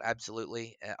Toronto,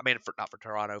 absolutely. I mean, not for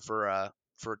Toronto,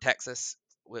 for Texas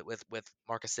with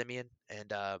Marcus Semien,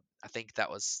 and I think that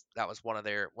was one of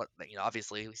their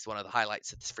obviously at least one of the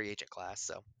highlights of this free agent class.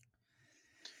 So.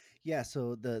 Yeah,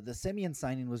 so the Semien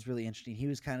signing was really interesting. He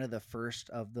was kind of the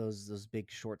first of those big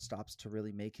shortstops to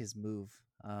really make his move.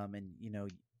 And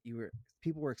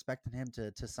people were expecting him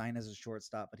to sign as a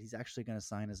shortstop, but he's actually going to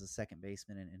sign as a second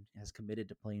baseman and has committed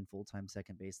to playing full-time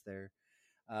second base there.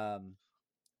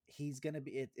 He's going to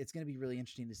be it's going to be really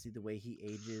interesting to see the way he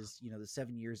ages. The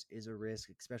 7 years is a risk,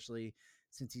 especially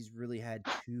since he's really had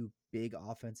two big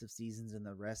offensive seasons and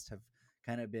the rest have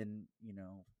kind of been,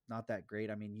 not that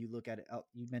great. I mean, you look at it,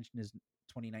 you mentioned his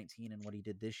 2019 and what he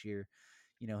did this year.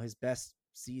 His best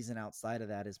season outside of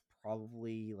that is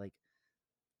probably like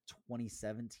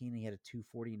 2017. He had a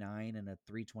 249 and a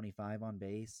 325 on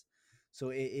base.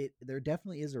 So there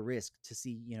definitely is a risk to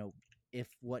see, if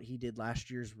what he did last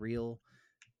year's real,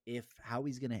 if how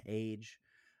he's going to age.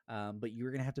 But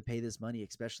you're going to have to pay this money,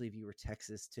 especially if you were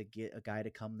Texas, to get a guy to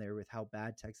come there with how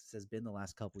bad Texas has been the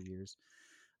last couple years.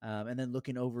 And then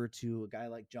looking over to a guy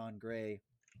like John Gray,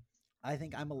 I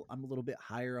think I'm a little bit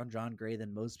higher on John Gray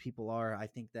than most people are. I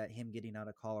think that him getting out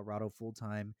of Colorado full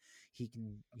time, he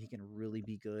can really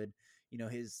be good.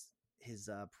 His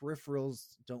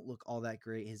peripherals don't look all that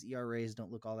great. His ERAs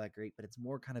don't look all that great, but it's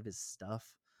more kind of his stuff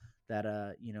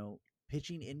that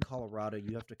pitching in Colorado,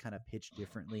 you have to kind of pitch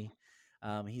differently.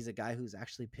 He's a guy who's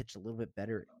actually pitched a little bit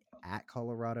better at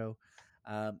Colorado.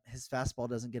 His fastball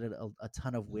doesn't get a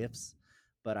ton of whiffs,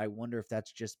 but I wonder if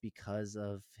that's just because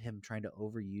of him trying to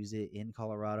overuse it in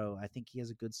Colorado. I think he has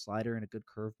a good slider and a good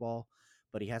curveball,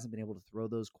 but he hasn't been able to throw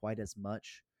those quite as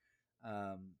much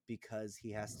because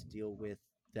he has to deal with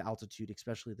the altitude,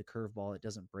 especially the curveball. It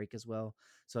doesn't break as well.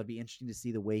 So it'd be interesting to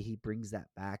see the way he brings that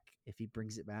back, if he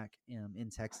brings it back in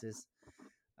Texas.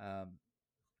 Um,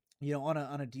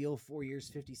 on a deal, 4 years,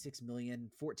 56 million,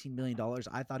 $14 million.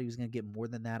 I thought he was going to get more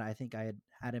than that. I think I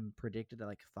had him predicted at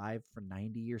like 5 for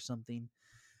 90 or something.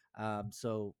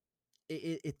 So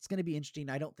it's going to be interesting.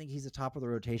 I don't think he's a top of the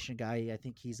rotation guy. I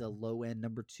think he's a low end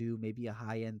number 2, maybe a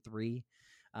high end 3.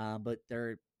 But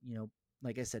they're,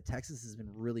 like I said, Texas has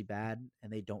been really bad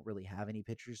and they don't really have any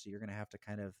pitchers. So you're going to have to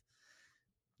kind of,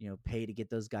 pay to get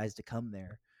those guys to come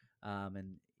there.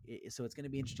 So it's going to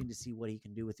be interesting to see what he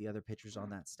can do with the other pitchers on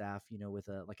that staff, with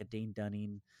a Dane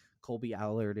Dunning, Colby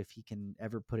Allard, if he can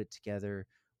ever put it together,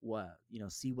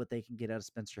 see what they can get out of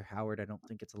Spencer Howard. I don't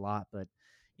think it's a lot, but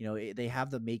they have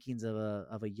the makings of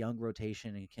a young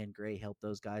rotation, and can Gray help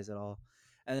those guys at all?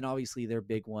 And then obviously their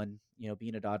big one,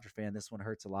 being a Dodger fan, this one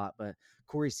hurts a lot, but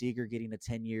Corey Seager getting a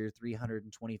 10-year,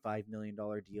 $325 million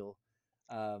deal.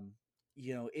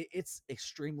 It's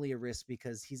extremely a risk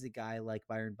because he's a guy like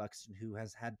Byron Buxton who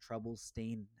has had trouble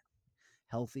staying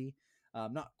healthy.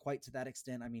 Not quite to that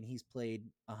extent. I mean, he's played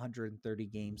 130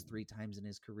 games 3 times in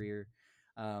his career.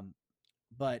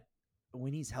 But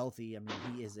when he's healthy, I mean,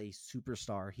 he is a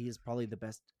superstar. He is probably the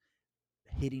best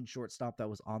hitting shortstop that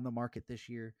was on the market this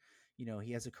year.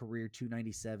 He has a career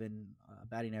 297,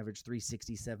 batting average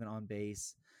 367 on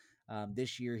base.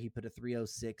 This year, he put a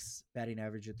 306 batting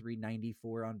average, a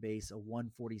 394 on base, a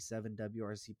 147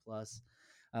 WRC plus,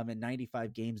 in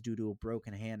 95 games due to a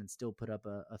broken hand, and still put up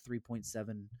a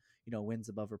 3.7, wins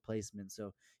above replacement.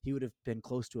 So he would have been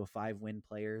close to a 5-win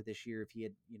player this year if he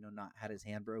had, not had his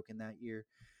hand broken that year.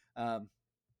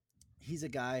 He's a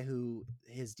guy who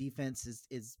his defense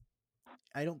is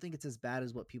I don't think it's as bad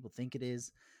as what people think it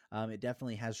is. It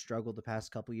definitely has struggled the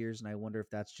past couple years, and I wonder if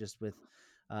that's just with,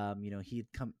 he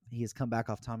has come back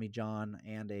off Tommy John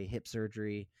and a hip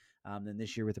surgery. Then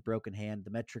this year with a broken hand,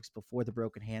 the metrics before the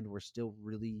broken hand were still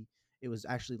it was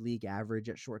actually league average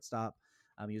at shortstop.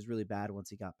 He was really bad once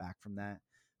he got back from that,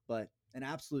 but an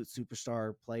absolute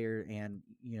superstar player. And,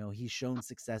 he's shown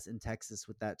success in Texas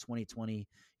with that 2020,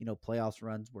 playoffs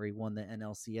runs where he won the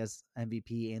NLCS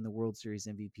MVP and the World Series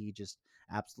MVP, just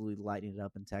absolutely lighting it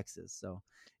up in Texas. So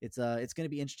it's going to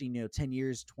be interesting, 10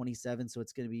 years, 27. So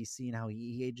it's going to be seeing how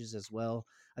he ages as well.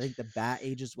 I think the bat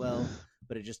ages well,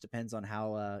 but it just depends on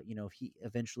how, if he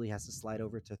eventually has to slide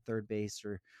over to third base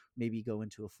or maybe go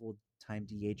into a full-time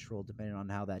DH role, depending on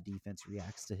how that defense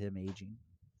reacts to him aging.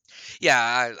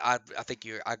 Yeah, I think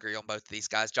I agree on both of these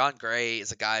guys. John Gray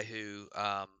is a guy who,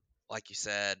 like you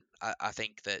said, I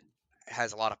think that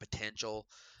has a lot of potential.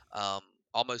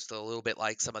 Almost a little bit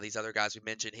like some of these other guys we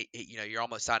mentioned. You're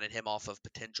almost signing him off of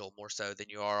potential more so than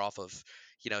you are off of,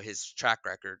 his track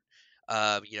record.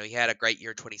 He had a great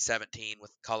year 2017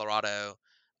 with Colorado.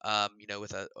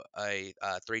 With a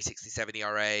 3.67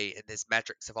 ERA, and his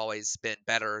metrics have always been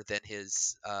better than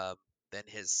his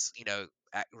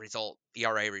result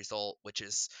ERA result, which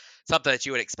is something that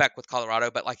you would expect with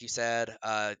Colorado. But like you said,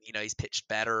 he's pitched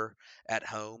better at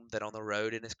home than on the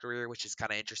road in his career, which is kind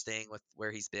of interesting with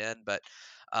where he's been. But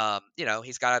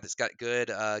he's got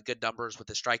good numbers with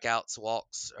the strikeouts,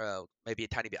 walks, maybe a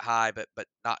tiny bit high, but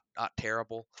not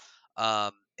terrible.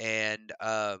 And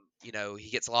he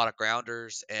gets a lot of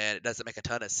grounders, and it doesn't make a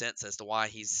ton of sense as to why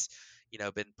he's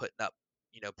been putting up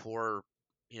poor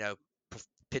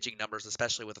pitching numbers,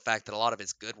 especially with the fact that a lot of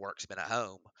his good work's been at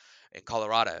home in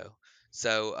Colorado.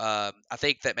 So I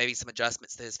think that maybe some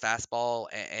adjustments to his fastball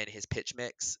and his pitch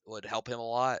mix would help him a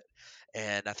lot.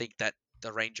 And I think that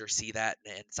the Rangers see that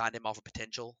and signed him off of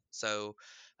potential. So,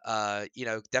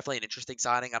 definitely an interesting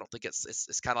signing. I don't think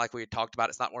it's kind of like we had talked about.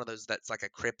 It's not one of those that's like a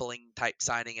crippling type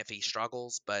signing if he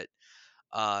struggles, but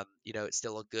it's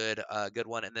still a good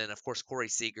one. And then of course Corey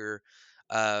Seager,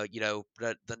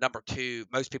 the number 2,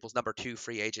 most people's number 2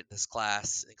 free agent in this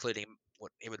class, including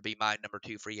what it would be my number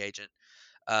 2 free agent.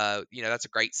 That's a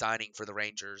great signing for the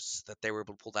Rangers that they were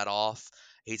able to pull that off.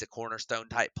 He's a cornerstone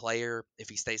type player if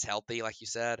he stays healthy, like you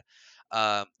said.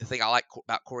 The thing I like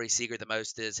about Corey Seager the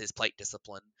most is his plate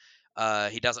discipline.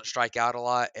 He doesn't strike out a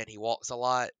lot and he walks a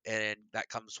lot, and that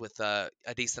comes with a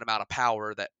decent amount of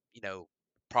power that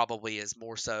probably is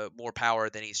more power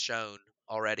than he's shown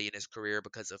already in his career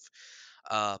because of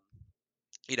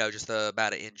just the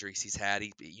amount of injuries he's had.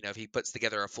 If he puts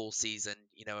together a full season,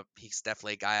 he's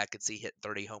definitely a guy I could see hitting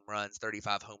 30 home runs,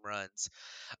 35 home runs.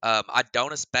 I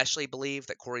don't especially believe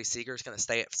that Corey Seager is going to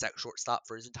stay at shortstop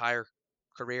for his entire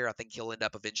career. I think he'll end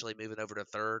up eventually moving over to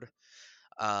third.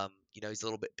 He's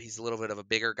a little bit of a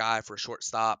bigger guy for a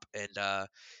shortstop, and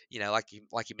like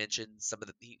you mentioned, some of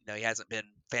the he hasn't been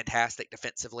fantastic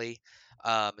defensively,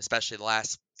 especially the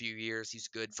last few years. He's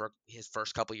good for his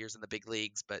first couple years in the big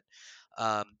leagues, but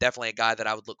definitely a guy that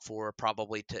I would look for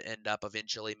probably to end up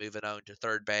eventually moving on to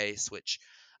third base, which.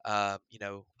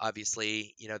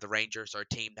 Obviously, the Rangers are a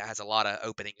team that has a lot of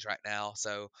openings right now.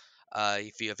 So,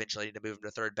 if you eventually need to move him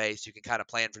to third base, you can kind of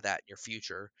plan for that in your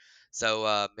future.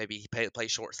 So maybe he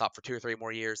plays shortstop for 2 or 3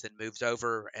 more years, then moves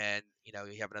over, and you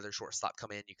have another shortstop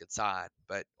come in, you could sign,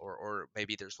 but or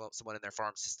maybe there's someone in their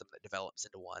farm system that develops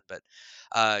into one. But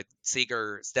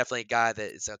Seager is definitely a guy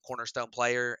that is a cornerstone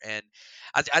player, and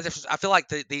I feel like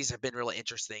these have been really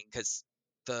interesting because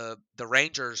the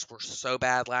Rangers were so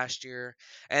bad last year,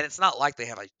 and it's not like they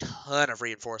have a ton of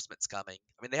reinforcements coming.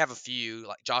 I mean, they have a few,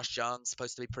 like Josh Young's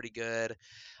supposed to be pretty good.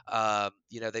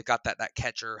 They've got that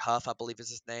catcher Huff, I believe is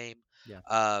his name.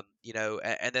 Yeah.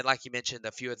 And then like you mentioned,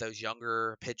 a few of those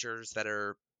younger pitchers that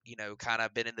are kind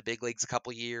of been in the big leagues a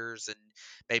couple years, and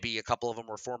maybe a couple of them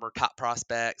were former top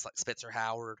prospects like Spencer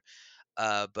Howard,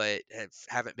 but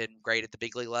haven't been great at the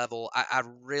big league level. I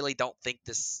really don't think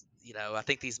this. I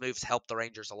think these moves help the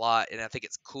Rangers a lot, and I think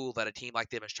it's cool that a team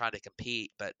like them is trying to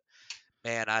compete. But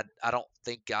man, I don't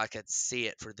think I could see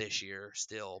it for this year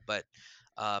still. But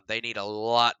they need a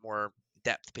lot more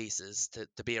depth pieces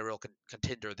to be a real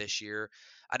contender this year.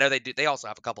 I know they do. They also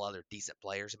have a couple other decent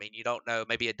players. I mean, you don't know.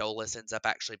 Maybe Adolis ends up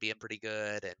actually being pretty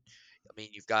good, and I mean,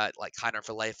 you've got like Heiner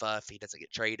Falefa if he doesn't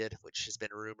get traded, which has been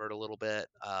rumored a little bit.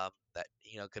 That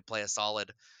could play a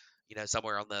solid,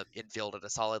 somewhere on the infield at a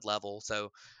solid level.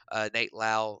 So Nate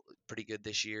Lau, pretty good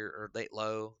this year, or Nate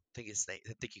Lowe. I think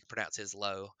you can pronounce his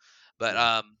Low, but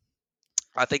Yeah.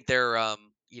 I think they're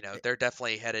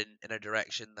definitely headed in a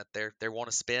direction that they want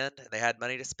to spend. They had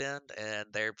money to spend, and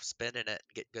they're spending it and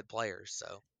getting good players.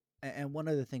 So. And one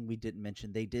other thing we didn't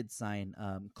mention, they did sign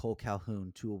Cole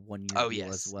Calhoun to a 1-year Oh deal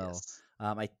as yes, well. yes.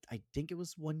 I think it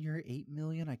was 1 year, $8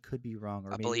 million. I could be wrong, or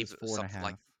I maybe it was believe it was four and a something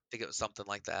like half. I think it was something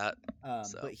like that. But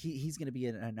So. he's going to be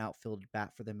an outfield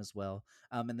bat for them as well.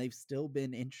 And they've still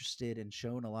been interested and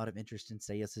shown a lot of interest in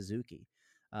Seiya Suzuki.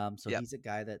 So Yep. he's a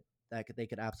guy that they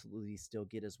could absolutely still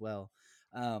get as well.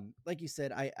 Like you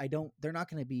said, I don't. They're not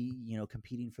going to be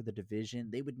competing for the division.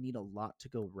 They would need a lot to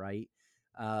go right.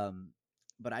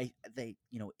 But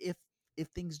if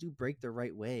things do break the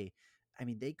right way, I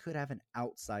mean, they could have an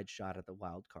outside shot at the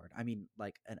wild card. I mean,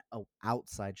 like an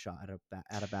outside shot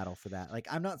at a battle for that. Like,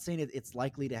 I'm not saying it's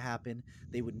likely to happen.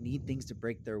 They would need things to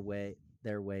break their way.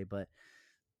 But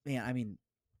man, I mean,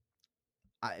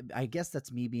 I guess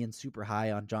that's me being super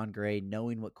high on John Gray,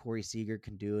 knowing what Corey Seager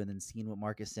can do, and then seeing what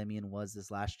Marcus Semien was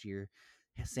this last year.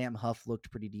 Sam Huff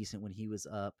looked pretty decent when he was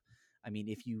up. I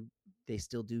mean, they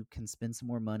still can spend some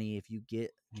more money. If you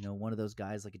get, one of those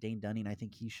guys like a Dane Dunning, I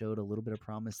think he showed a little bit of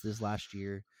promise this last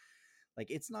year.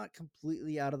 Like, it's not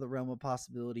completely out of the realm of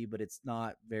possibility, but it's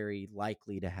not very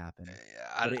likely to happen.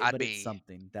 Yeah, But it's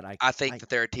something that I think that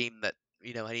they're a team that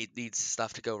needs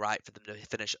stuff to go right for them to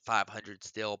finish at 500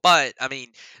 still. But I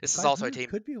mean, this is also a 500 team.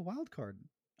 could be a wild card.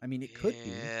 I mean, it could be.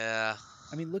 Yeah,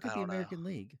 I mean, look I at the don't know. American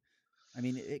League. I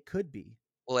mean, it could be.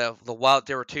 Well,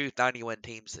 there were two 90-win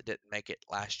teams that didn't make it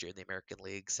last year in the American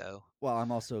League. So. Well,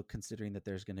 I'm also considering that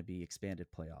there's going to be expanded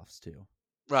playoffs too.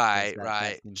 Right, That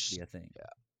right. seems to be a thing. Yeah,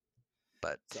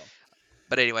 but So,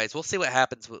 anyways, we'll see what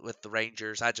happens with the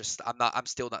Rangers. I'm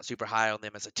still not super high on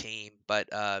them as a team, but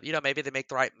maybe they make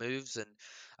the right moves,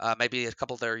 and maybe a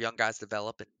couple of their young guys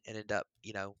develop and end up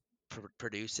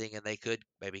producing, and they could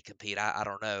maybe compete. I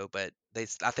don't know, but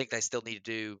I think they still need to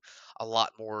do a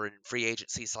lot more in free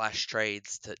agency /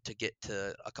 trades to get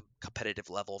to a competitive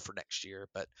level for next year.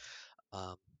 But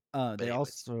they anyways,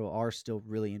 also are still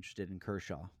really interested in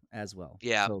Kershaw as well.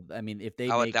 yeah, So, I mean, if they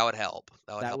that would help.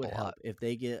 That would that help a would lot. help. If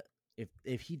they get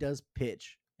if he does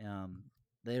pitch,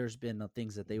 there's been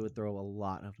things that they would throw a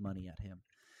lot of money at him.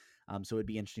 So it'd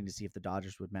be interesting to see if the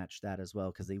Dodgers would match that as well,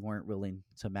 because they weren't willing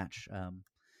to match,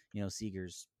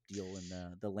 Seager's deal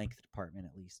in the length department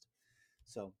at least.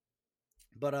 So,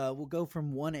 but we'll go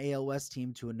from one AL West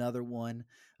team to another one.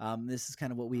 This is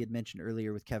kind of what we had mentioned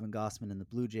earlier with Kevin Gossman and the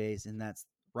Blue Jays, and that's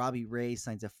Robbie Ray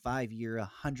signs a 5-year,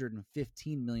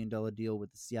 $115 million deal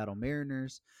with the Seattle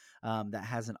Mariners that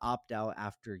has an opt-out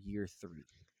after year 3.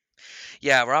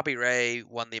 Yeah, Robbie Ray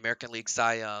won the American League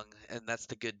Cy Young, and that's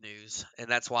the good news, and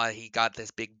that's why he got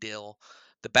this big deal.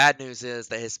 The bad news is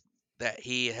that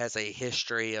he has a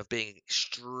history of being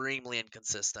extremely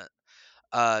inconsistent.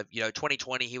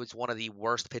 2020 he was one of the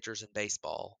worst pitchers in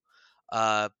baseball.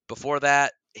 Before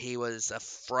that, he was a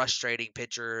frustrating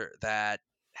pitcher that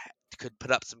could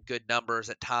put up some good numbers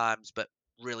at times, but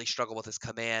really struggled with his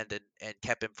command and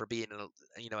kept him from being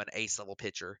an ace level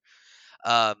pitcher.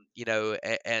 And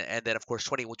then of course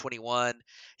 2021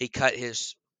 he cut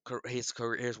his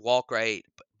walk rate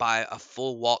by a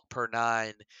full walk per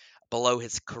nine below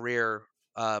his career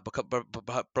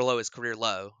below his career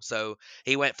low. So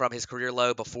he went from his career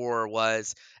low before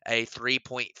was a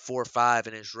 3.45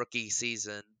 in his rookie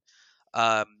season,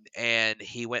 um, and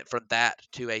he went from that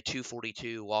to a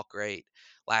 242 walk rate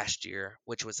last year,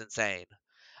 which was insane.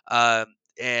 Um,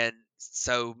 and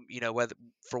so, whether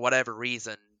for whatever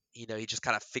reason, he just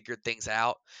kind of figured things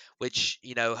out, which,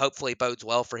 hopefully bodes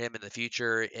well for him in the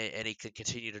future, and he can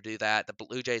continue to do that. The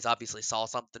Blue Jays obviously saw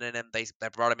something in him. They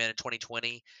brought him in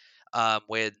 2020,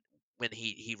 when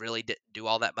he really didn't do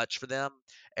all that much for them,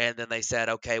 and then they said,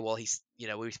 okay, well,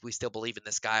 we still believe in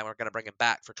this guy, and we're going to bring him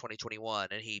back for 2021,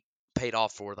 and he paid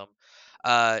off for them.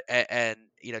 And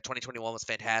 2021 was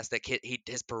fantastic.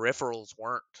 His peripherals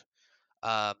weren't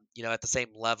at the same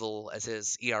level as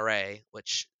his ERA,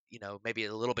 which, maybe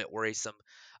a little bit worrisome.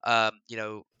 Um, you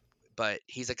know, but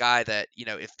he's a guy that,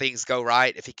 if things go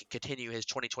right, if he can continue his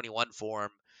 2021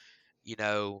 form,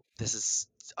 this is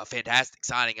a fantastic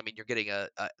signing. I mean, you're getting a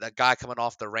guy coming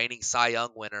off the reigning Cy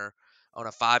Young winner on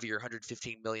a 5-year,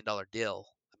 $115 million deal.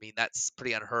 I mean, that's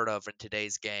pretty unheard of in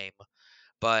today's game.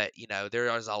 But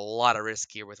there is a lot of risk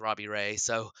here with Robbie Ray,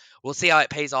 so we'll see how it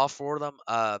pays off for them.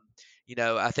 I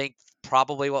think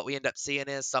probably what we end up seeing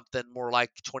is something more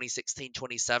like 2016,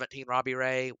 2017 Robbie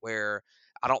Ray, where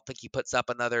I don't think he puts up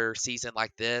another season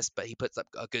like this, but he puts up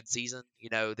a good season.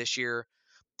 This year,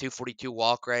 242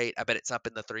 walk rate. I bet it's up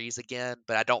in the threes again,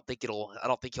 but I don't think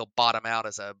he'll bottom out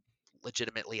as a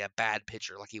legitimately a bad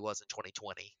pitcher like he was in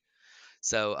 2020.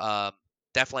 So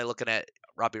definitely looking at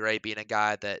Robbie Ray being a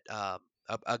guy that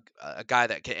a guy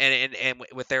that can, and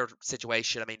with their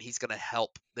situation, I mean, he's going to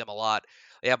help them a lot.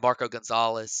 They have Marco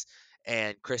Gonzalez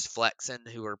and Chris Flexen,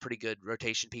 who are pretty good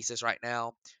rotation pieces right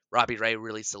now. Robbie Ray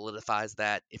really solidifies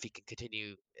that if he can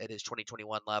continue at his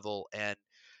 2021 level, and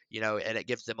it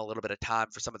gives them a little bit of time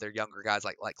for some of their younger guys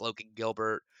like Logan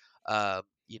Gilbert,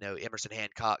 Emerson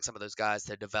Hancock, some of those guys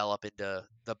to develop into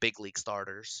the big league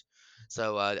starters.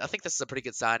 So I think this is a pretty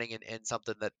good signing, and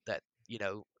something that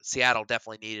Seattle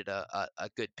definitely needed a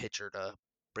good pitcher to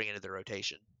bring into the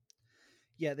rotation.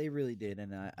 Yeah, they really did,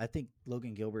 and I think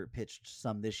Logan Gilbert pitched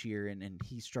some this year, and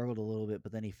he struggled a little bit,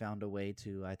 but then he found a way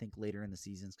to. I think later in the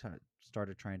seasons, kind of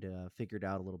started trying to figure it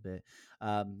out a little bit.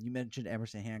 You mentioned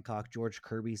Emerson Hancock, George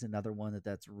Kirby's another one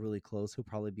that's really close. He'll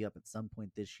probably be up at some point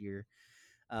this year.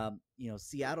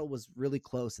 Seattle was really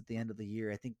close at the end of the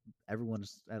year. I think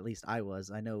everyone's, at least I was.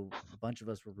 I know a bunch of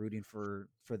us were rooting for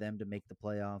them to make the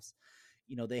playoffs.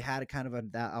 They had a kind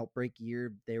of that outbreak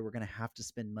year. They were going to have to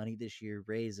spend money this year.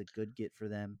 Ray is a good get for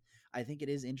them. I think it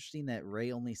is interesting that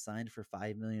Ray only signed for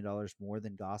 $5 million more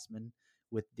than Gausman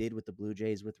did with the Blue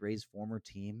Jays, with Ray's former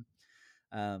team.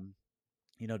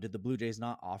 Did the Blue Jays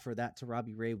not offer that to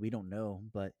Robbie Ray? We don't know,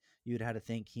 but you would have to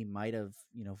think he might have,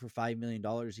 for $5 million,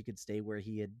 he could stay where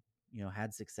he had,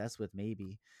 had success with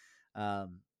maybe.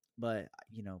 But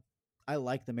I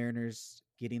like the Mariners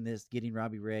getting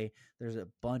Robbie Ray. There's a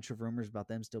bunch of rumors about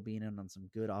them still being in on some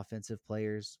good offensive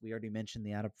players. We already mentioned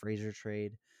the Adam Frazier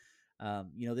trade.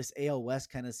 This AL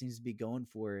West kind of seems to be going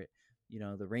for it.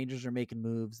 The Rangers are making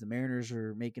moves. The Mariners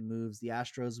are making moves. The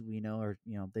Astros,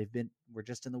 we're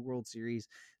just in the World Series.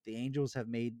 The Angels have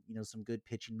made, some good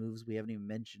pitching moves. We haven't even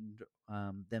mentioned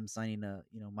them signing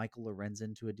Michael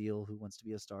Lorenzen to a deal, who wants to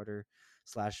be a starter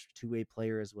 / two-way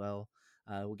player as well.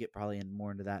 We'll get probably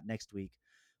more into that next week.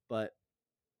 But,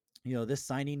 this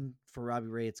signing for Robbie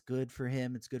Ray, it's good for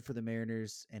him. It's good for the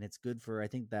Mariners, and it's good for, I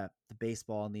think, that the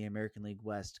baseball in the American League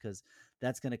West, because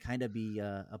that's going to kind of be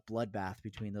a bloodbath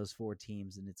between those four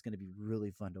teams, and it's going to be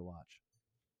really fun to watch.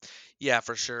 Yeah,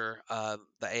 for sure.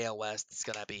 The AL West is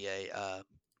going to be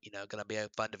a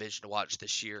fun division to watch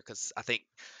this year, because I think,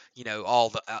 all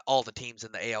the teams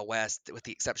in the AL West, with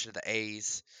the exception of the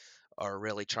A's, are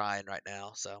really trying right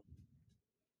now. So.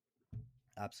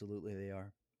 Absolutely, they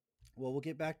are. Well, we'll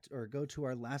get back or go to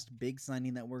our last big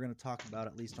signing that we're going to talk about,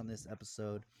 at least on this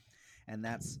episode. And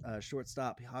that's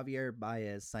shortstop Javier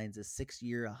Baez signs a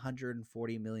 6-year,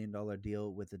 $140 million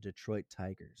deal with the Detroit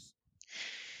Tigers.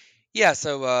 Yeah,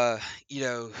 so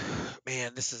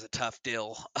man, this is a tough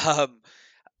deal.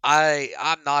 I've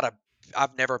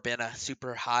never been a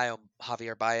super high on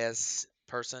Javier Baez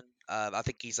person. I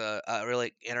think he's a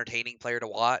really entertaining player to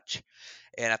watch,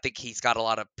 and I think he's got a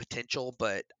lot of potential.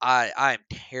 But I am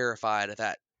terrified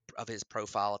of his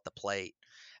profile at the plate.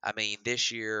 I mean,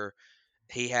 this year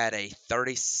he had a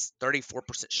 34%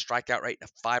 strikeout rate and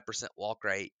a 5% walk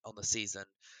rate on the season.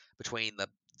 between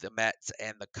the Mets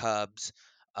and the Cubs.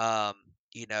 Um,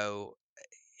 you know,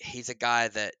 he's a guy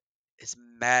that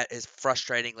is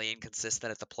frustratingly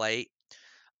inconsistent at the plate.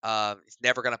 He's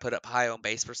never going to put up high on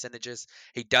base percentages.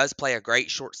 He does play a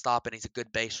great shortstop, and he's a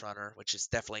good base runner, which is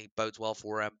definitely bodes well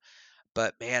for him.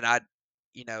 But man,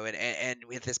 and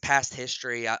with his past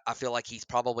history, I feel like he's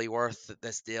probably worth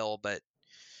this deal. But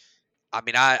I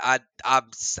mean,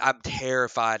 I'm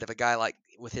terrified of a guy like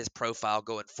with his profile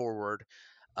going forward.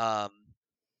 Um,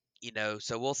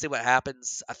 so we'll see what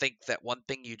happens. I think that one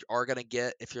thing you are going to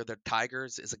get if you're the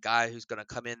Tigers is a guy who's going to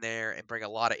come in there and bring a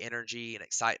lot of energy and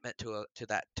excitement to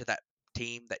that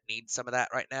team that needs some of that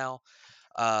right now.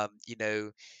 Um, you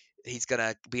know, he's going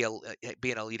to be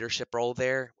in a leadership role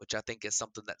there, which I think is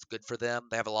something that's good for them.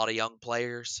 They have a lot of young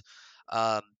players,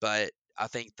 but I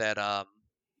think that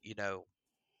you know,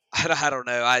 I don't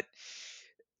know.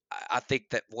 I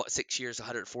think that 6 years,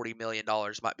 $140 million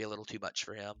might be a little too much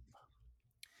for him.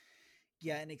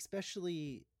 Yeah, and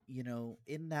especially,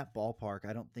 in that ballpark,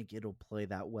 I don't think it'll play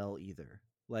that well either.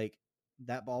 Like,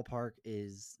 that ballpark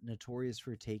is notorious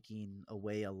for taking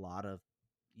away a lot of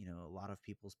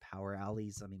people's power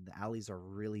alleys. I mean, the alleys are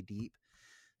really deep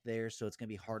there, so it's going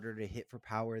to be harder to hit for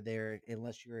power there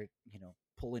unless you're,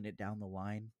 pulling it down the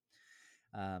line.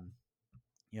 Um,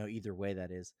 either way that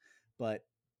is. But,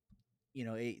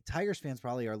 Tigers fans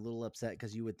probably are a little upset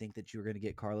because you would think that you were going to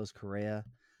get Carlos Correa.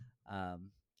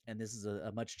 And this is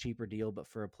a much cheaper deal, but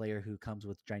for a player who comes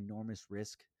with ginormous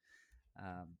risk,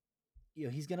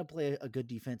 he's going to play a good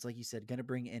defense, like you said, going to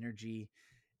bring energy.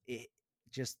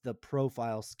 Just the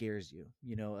profile scares you.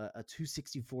 A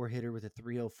 264 hitter with a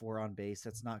 304 on base,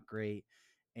 that's not great.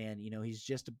 And, he's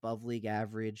just above league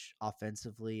average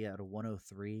offensively at a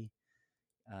 103,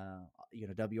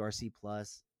 WRC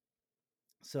plus.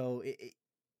 So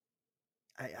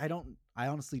I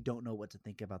honestly don't know what to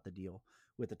think about the deal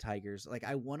with the Tigers. Like,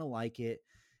 I want to like it,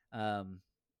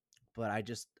 but I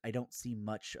don't see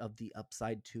much of the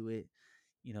upside to it.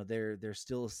 They're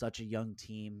still such a young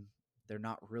team. They're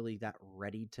not really that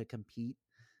ready to compete.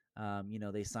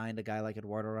 They signed a guy like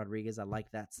Eduardo Rodriguez. I like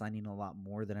that signing a lot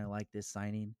more than I like this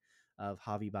signing of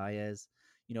Javi Baez.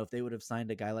 If they would have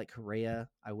signed a guy like Correa,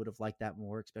 I would have liked that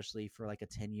more, especially for like a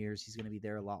 10 years. He's going to be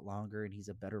there a lot longer, and he's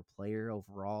a better player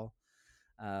overall.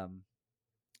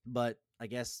 But I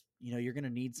guess, you're going to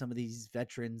need some of these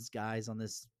veterans guys on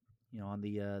this, on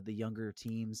the younger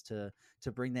teams to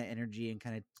bring that energy and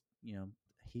kind of,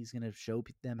 he's going to show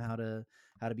them how to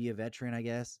be a veteran, I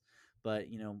guess. But,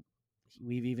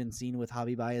 we've even seen with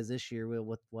Javi Baez this year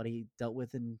with what he dealt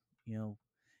with in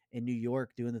New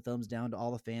York, doing the thumbs down to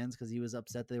all the fans because he was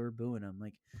upset they were booing him.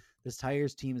 Like, this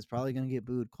Tigers team is probably going to get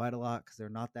booed quite a lot because they're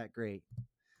not that great.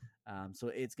 So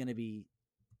it's going to be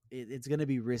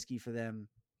risky for them,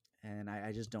 and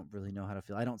I just don't really know how to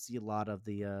feel. I don't see a lot of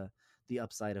the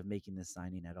upside of making this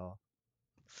signing at all.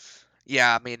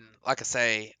 Yeah, I mean, like I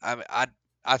say,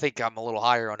 I think I'm a little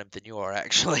higher on him than you are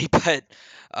actually, but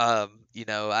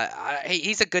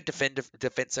he's a good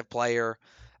defensive player.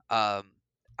 I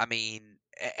mean,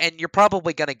 and you're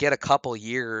probably going to get a couple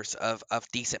years of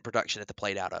decent production at the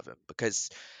plate out of him because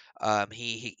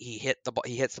he hits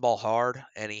the ball hard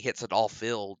and he hits it all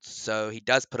fields, so he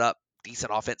does put up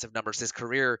decent offensive numbers. His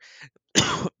career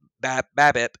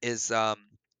BABIP is up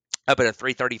at a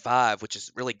 335, which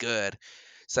is really good.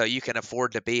 So you can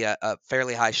afford to be a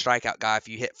fairly high strikeout guy if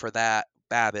you hit for that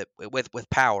BABIP with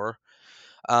power.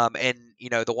 And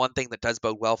the one thing that does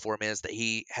bode well for him is that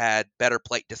he had better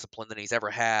plate discipline than he's ever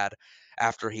had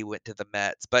after he went to the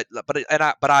Mets. But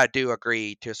I do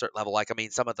agree to a certain level. Like, I mean,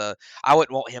 I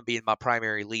wouldn't want him being my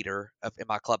primary leader in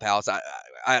my clubhouse.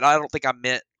 I don't think I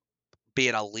meant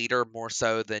being a leader more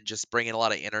so than just bringing a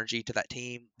lot of energy to that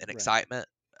team and excitement.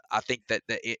 I think that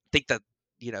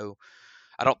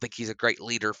I don't think he's a great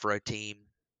leader for a team.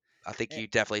 I think you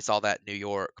definitely saw that in New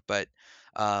York, but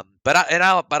I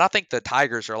think the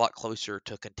Tigers are a lot closer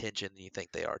to contention than you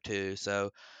think they are too.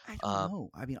 So I don't know.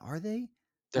 I mean, are they?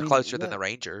 They're closer than the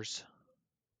Rangers.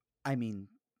 I mean,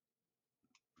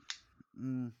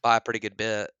 by a pretty good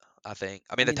bit, I think.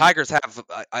 I mean, the Tigers have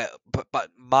but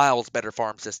miles better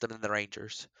farm system than the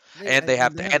Rangers, and they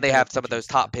have some of those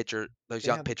top those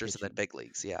young pitchers in the big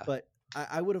leagues. Yeah, but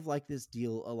I would have liked this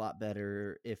deal a lot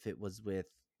better if it was with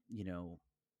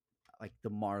like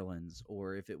the Marlins,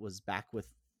 or if it was back with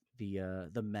the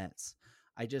Mets.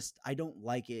 I don't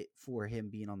like it for him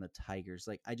being on the Tigers.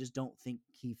 Like, I just don't think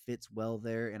he fits well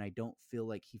there, and I don't feel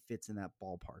like he fits in that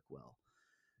ballpark well.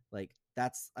 Like,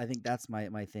 I think that's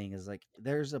my thing is, like,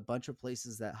 there's a bunch of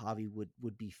places that Javi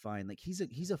would be fine. Like,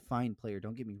 he's a fine player,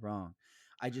 don't get me wrong.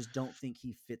 I just don't think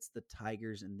he fits the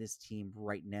Tigers and this team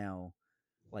right now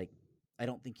like I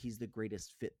don't think he's the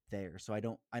greatest fit there. So I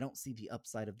don't see the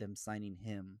upside of them signing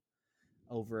him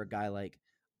over a guy like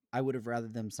I would have rather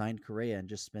them signed Correa and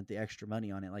just spent the extra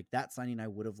money on it. Like that signing I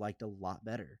would have liked a lot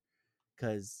better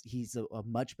because he's a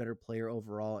much better player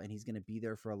overall and he's going to be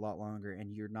there for a lot longer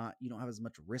and you don't have as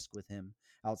much risk with him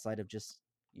outside of just,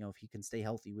 if he can stay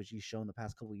healthy, which he's shown the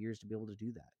past couple of years to be able to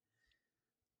do that.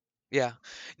 Yeah.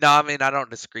 No, I mean, I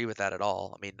don't disagree with that at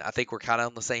all. I mean, I think we're kind of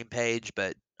on the same page,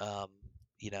 but I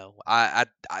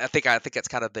think that's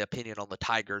kind of the opinion on the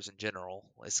Tigers in general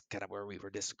is kind of where we were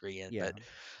disagreeing. Yeah.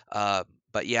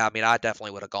 But yeah, I mean, I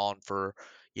definitely would have gone for,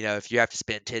 if you have to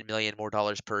spend $10 million more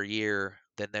per year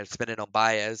than they're spending on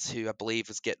Baez, who I believe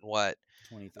is getting what,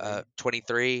 23.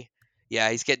 23. Yeah,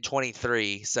 he's getting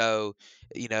 23. So,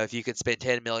 if you could spend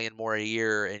 10 million more a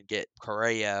year and get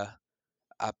Correa,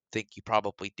 I think you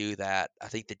probably do that. I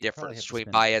think the You'd probably difference have to between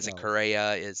spend Baez and 12.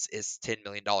 Correa is $10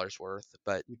 million worth.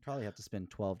 But You'd probably have to spend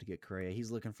 12 to get Correa.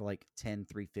 He's looking for like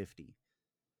 10,350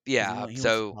 because yeah, he wants to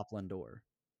so pop Lindor.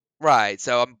 right.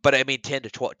 So, but I mean 10 to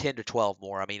 12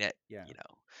 more. I mean, Yeah.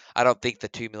 I don't think the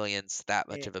 2 million's that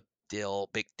much And, of a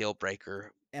big deal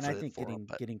breaker and I think for him.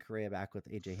 But getting Correa back with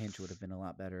AJ Hinch would have been a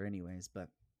lot better anyways, but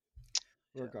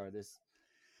regardless.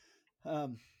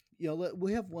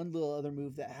 We have one little other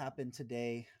move that happened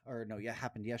today, or no, yeah,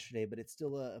 happened yesterday, but it's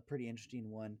still a pretty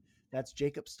interesting one. That's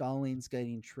Jacob Stallings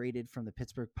getting traded from the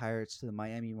Pittsburgh Pirates to the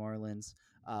Miami Marlins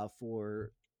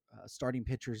for starting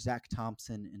pitcher Zach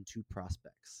Thompson and 2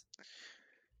 prospects.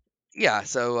 yeah,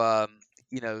 so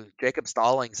Jacob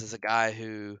Stallings is a guy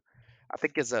who I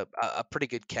think is a pretty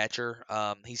good catcher.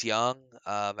 He's young.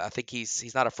 I think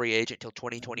he's not a free agent till No,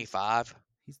 2025.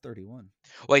 he's 31.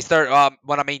 Well, he's third.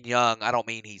 When I mean young, I don't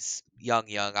mean he's young.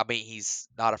 I mean he's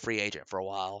not a free agent for a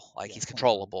while. Like Yeah, he's 21.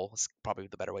 controllable. It's probably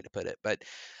the better way to put it. But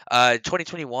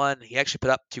 2021, he actually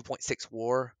put up 2.6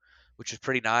 WAR, which is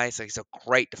pretty nice. Like, he's a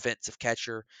great defensive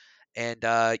catcher, and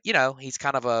he's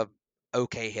kind of a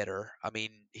okay hitter. I mean,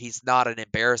 he's not an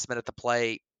embarrassment at the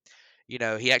plate.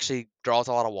 He actually draws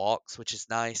a lot of walks, which is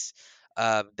nice.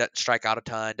 Doesn't strike out a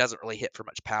ton. Doesn't really hit for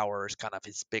much power. Is kind of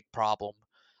his big problem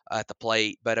at the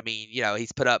plate. But I mean,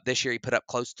 he's put up this year. He put up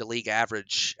close to league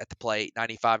average at the plate,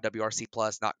 95 WRC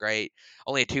plus, not great.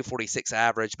 Only a 246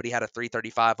 average, but he had a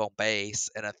 335 on base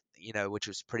and which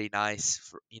was pretty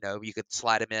nice. You could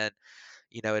slide him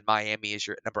in Miami as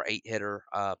your number 8 hitter.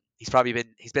 He's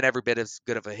been every bit as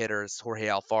good of a hitter as Jorge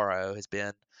Alfaro has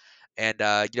been. And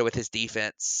with his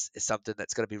defense is something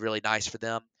that's going to be really nice for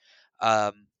them.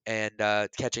 And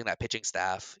catching that pitching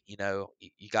staff, you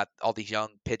got all these young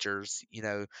pitchers.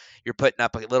 You're putting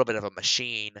up a little bit of a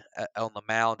machine on the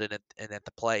mound and at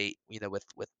the plate. With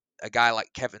a guy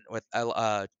like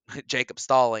Jacob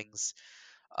Stallings,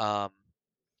 um,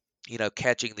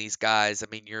 catching these guys. I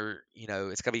mean,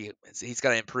 he's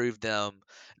gonna improve them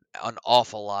an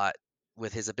awful lot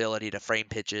with his ability to frame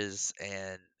pitches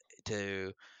and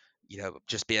to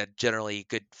just be a generally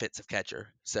good defensive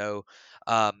catcher. So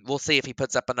we'll see if he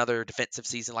puts up another defensive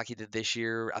season like he did this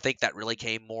year. I think that really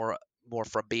came more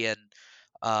from being,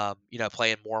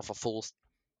 playing more of a full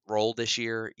role this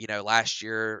year. Last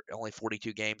year only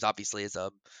 42 games. Obviously, is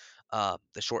the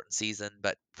shortened season,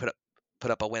 but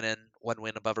put up one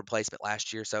win above replacement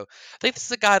last year. So I think this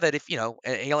is a guy that if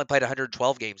and he only played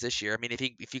 112 games this year. I mean, if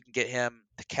you can get him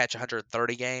to catch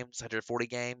 130 games, 140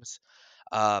 games,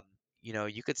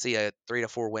 you could see a 3 to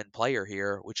 4 win player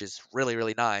here, which is really,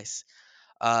 really nice.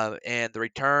 And the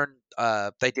return,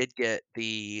 they did get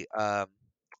a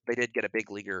big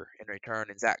leaguer in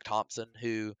return in Zach Thompson,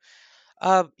 who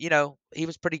he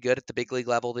was pretty good at the big league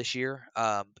level this year.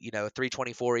 A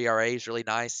 3.24 ERA is really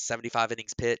nice. 75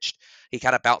 innings pitched. He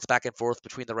kind of bounced back and forth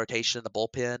between the rotation and the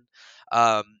bullpen.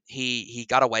 He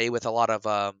got away with a lot of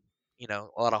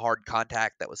hard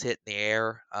contact that was hit in the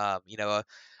air.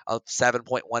 A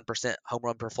 7.1% home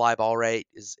run per fly ball rate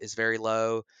is very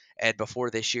low. And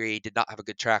before this year, he did not have a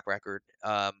good track record.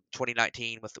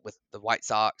 2019 with the White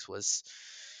Sox was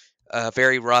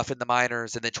very rough in the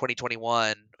minors, and then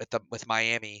 2021 with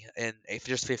Miami and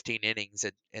just 15 innings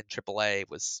in AAA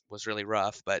was really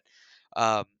rough. But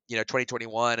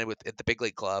 2021 and at the big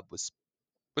league club was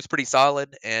pretty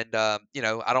solid, and I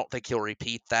don't think he'll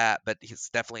repeat that, but he's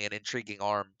definitely an intriguing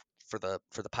arm for the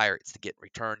Pirates to get in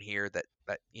return here. That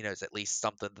is at least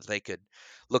something that they could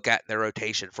look at in their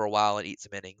rotation for a while and eat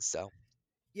some innings. So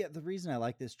Yeah, the reason I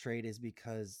like this trade is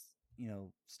because,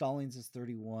 Stallings is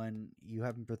 31. You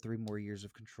have him for 3 more years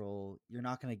of control. You're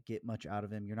not going to get much out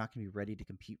of him. You're not going to be ready to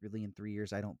compete really in 3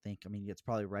 years, I don't think. I mean, it's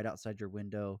probably right outside your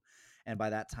window. And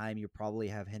by that time, you probably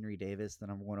have Henry Davis, the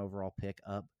number 1 overall pick,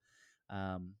 up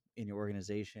in your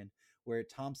organization. where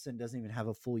Thompson doesn't even have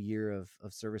a full year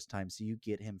of service time. So you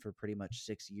get him for pretty much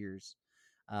 6 years.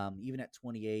 Even at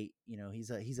 28,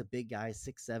 he's a big guy,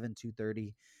 6'7",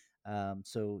 230.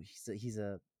 So he's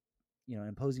a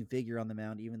imposing figure on the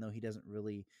mound, even though he doesn't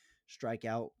really strike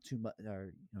out too much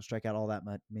or strike out all that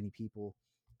many people.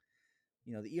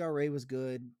 The ERA was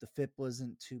good. The FIP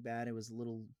wasn't too bad. It was a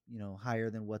little, higher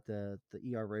than what the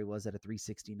ERA was at a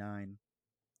 369.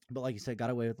 But like you said, got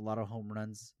away with a lot of home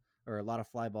runs or a lot of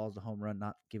fly balls to home run,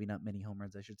 not giving up many home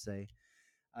runs, I should say.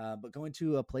 But going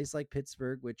to a place like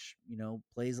Pittsburgh, which,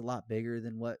 plays a lot bigger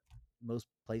than what most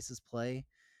places play,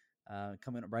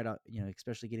 coming right out,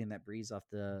 especially getting that breeze off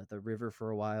the river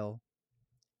for a while.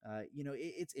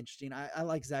 It's interesting. I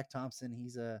like Zach Thompson.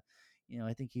 He's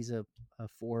I think he's a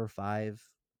 4 or 5,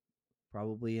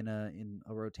 probably in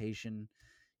a rotation,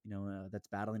 that's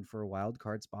battling for a wild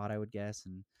card spot, I would guess.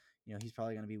 And, he's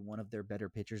probably going to be one of their better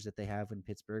pitchers that they have in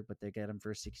Pittsburgh, but they get him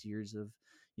for 6 years of,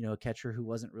 a catcher who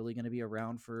wasn't really going to be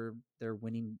around for their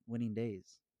winning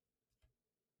days.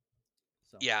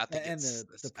 So, Yeah, I think and it's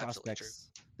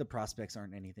the prospects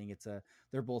aren't anything.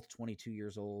 They're both 22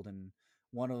 years old, and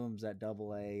one of them's at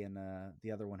AA, and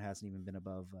the other one hasn't even been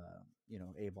above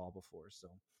A ball before. So,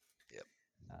 yep.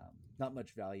 Not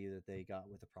much value that they got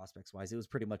with the prospects wise. It was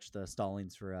pretty much the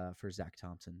Stallings for Zach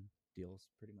Thompson deals,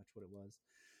 pretty much what it was.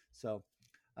 So,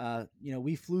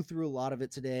 we flew through a lot of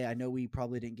it today. I know we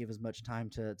probably didn't give as much time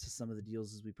to some of the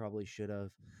deals as we probably should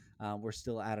have. We're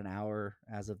still at an hour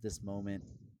as of this moment.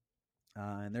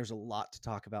 And there's a lot to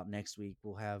talk about next week.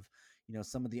 We'll have,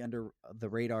 some of the under the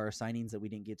radar signings that we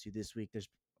didn't get to this week. There's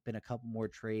been a couple more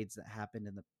trades that happened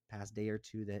in the past day or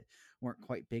two that weren't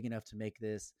quite big enough to make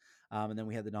this. And then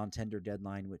we had the non-tender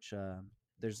deadline, which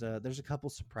there's a couple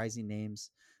surprising names,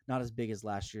 not as big as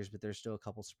last year's, but there's still a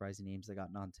couple surprising names that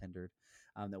got non-tendered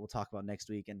that we'll talk about next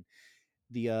week. And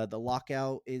the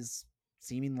lockout is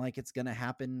seeming like it's going to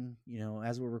happen,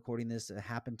 as we're recording this, it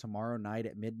happened tomorrow night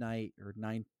at midnight or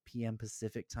 9 p.m.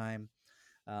 Pacific time.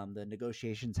 The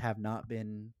negotiations have not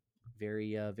been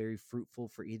very fruitful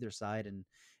for either side, and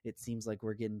it seems like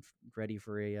we're getting ready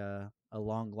for a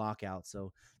long lockout.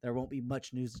 So there won't be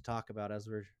much news to talk about as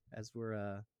we're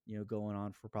going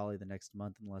on for probably the next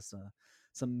month, unless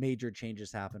some major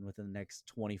changes happen within the next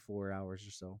 24 hours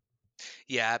or so.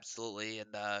 Yeah, absolutely.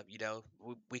 And,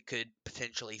 we could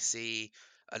potentially see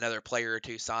another player or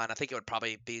two sign. I think it would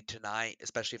probably be tonight,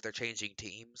 especially if they're changing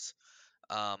teams,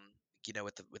 um,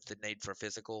 with the need for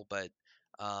physical. But,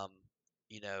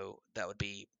 that would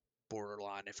be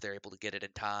borderline if they're able to get it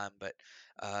in time. But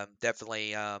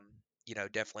definitely,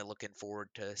 definitely looking forward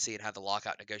to seeing how the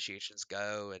lockout negotiations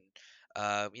go. And,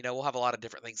 we'll have a lot of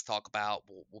different things to talk about.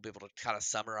 We'll be able to kind of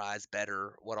summarize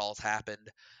better what all's happened,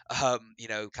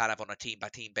 kind of on a team by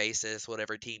team basis, what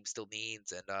every team still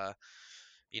needs. And,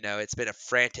 it's been a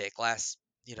frantic last,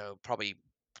 probably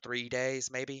 3 days,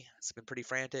 maybe. It's been pretty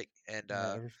frantic. And,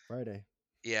 Yeah, every Friday.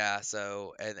 yeah,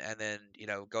 so, and then,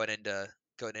 going into,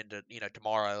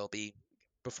 tomorrow will be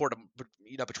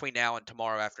between now and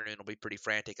tomorrow afternoon will be pretty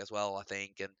frantic as well, I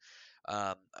think. And,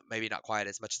 maybe not quite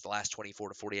as much as the last 24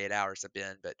 to 48 hours have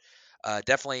been, but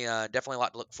definitely a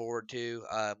lot to look forward to.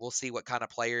 We'll see what kind of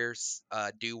players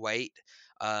do wait.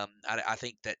 I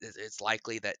think that it's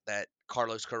likely that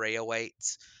Carlos Correa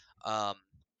waits. Um,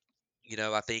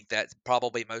 I think that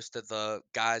probably most of the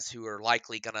guys who are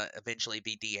likely going to eventually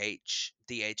be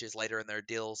DHs later in their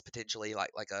deals, potentially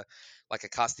like a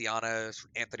Castellanos,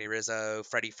 Anthony Rizzo,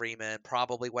 Freddie Freeman,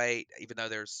 probably wait. Even though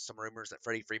there's some rumors that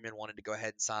Freddie Freeman wanted to go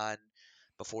ahead and sign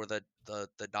before the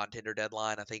non-tender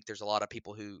deadline. I think there's a lot of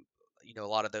people who, a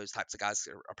lot of those types of guys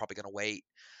are probably going to wait.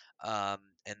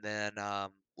 And then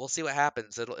we'll see what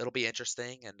happens. It'll be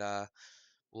interesting. And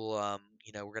we'll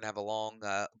we're gonna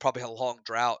have probably a long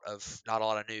drought of not a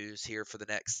lot of news here for the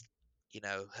next,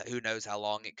 who knows how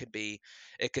long. It could be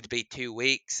 2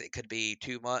 weeks, it could be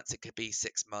 2 months, it could be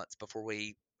 6 months before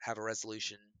we have a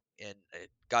resolution. And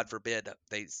God forbid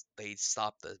they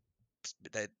stop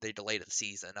they delay the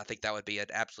season. I think that would be an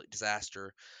absolute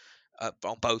disaster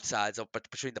on both sides, but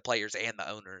between the players and the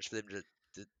owners, for them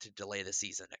to delay the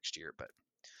season next year. But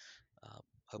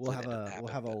hopefully that doesn't happen.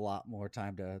 We'll have a lot more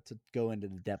time to go into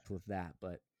the depth with that,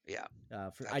 but yeah,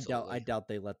 I doubt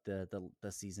they let the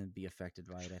season be affected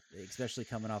by it, especially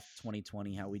coming off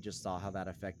 2020, how we just saw how that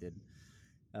affected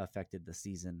the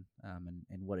season,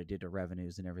 and what it did to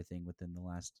revenues and everything within the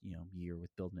last year with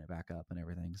building it back up and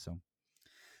everything. So,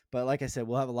 but like I said,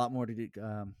 we'll have a lot more to do,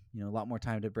 a lot more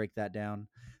time to break that down.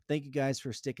 Thank you guys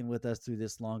for sticking with us through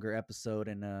this longer episode,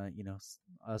 and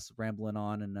us rambling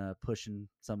on and pushing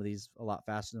some of these a lot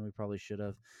faster than we probably should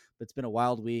have. But it's been a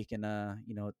wild week, and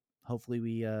hopefully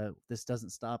we this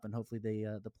doesn't stop, and hopefully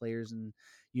the players and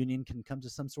union can come to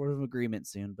some sort of agreement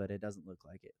soon, but it doesn't look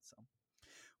like it. So,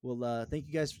 well, thank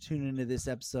you guys for tuning into this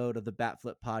episode of the Bat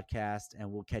Flip Podcast,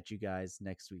 and we'll catch you guys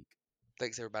next week.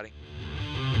 Thanks, everybody.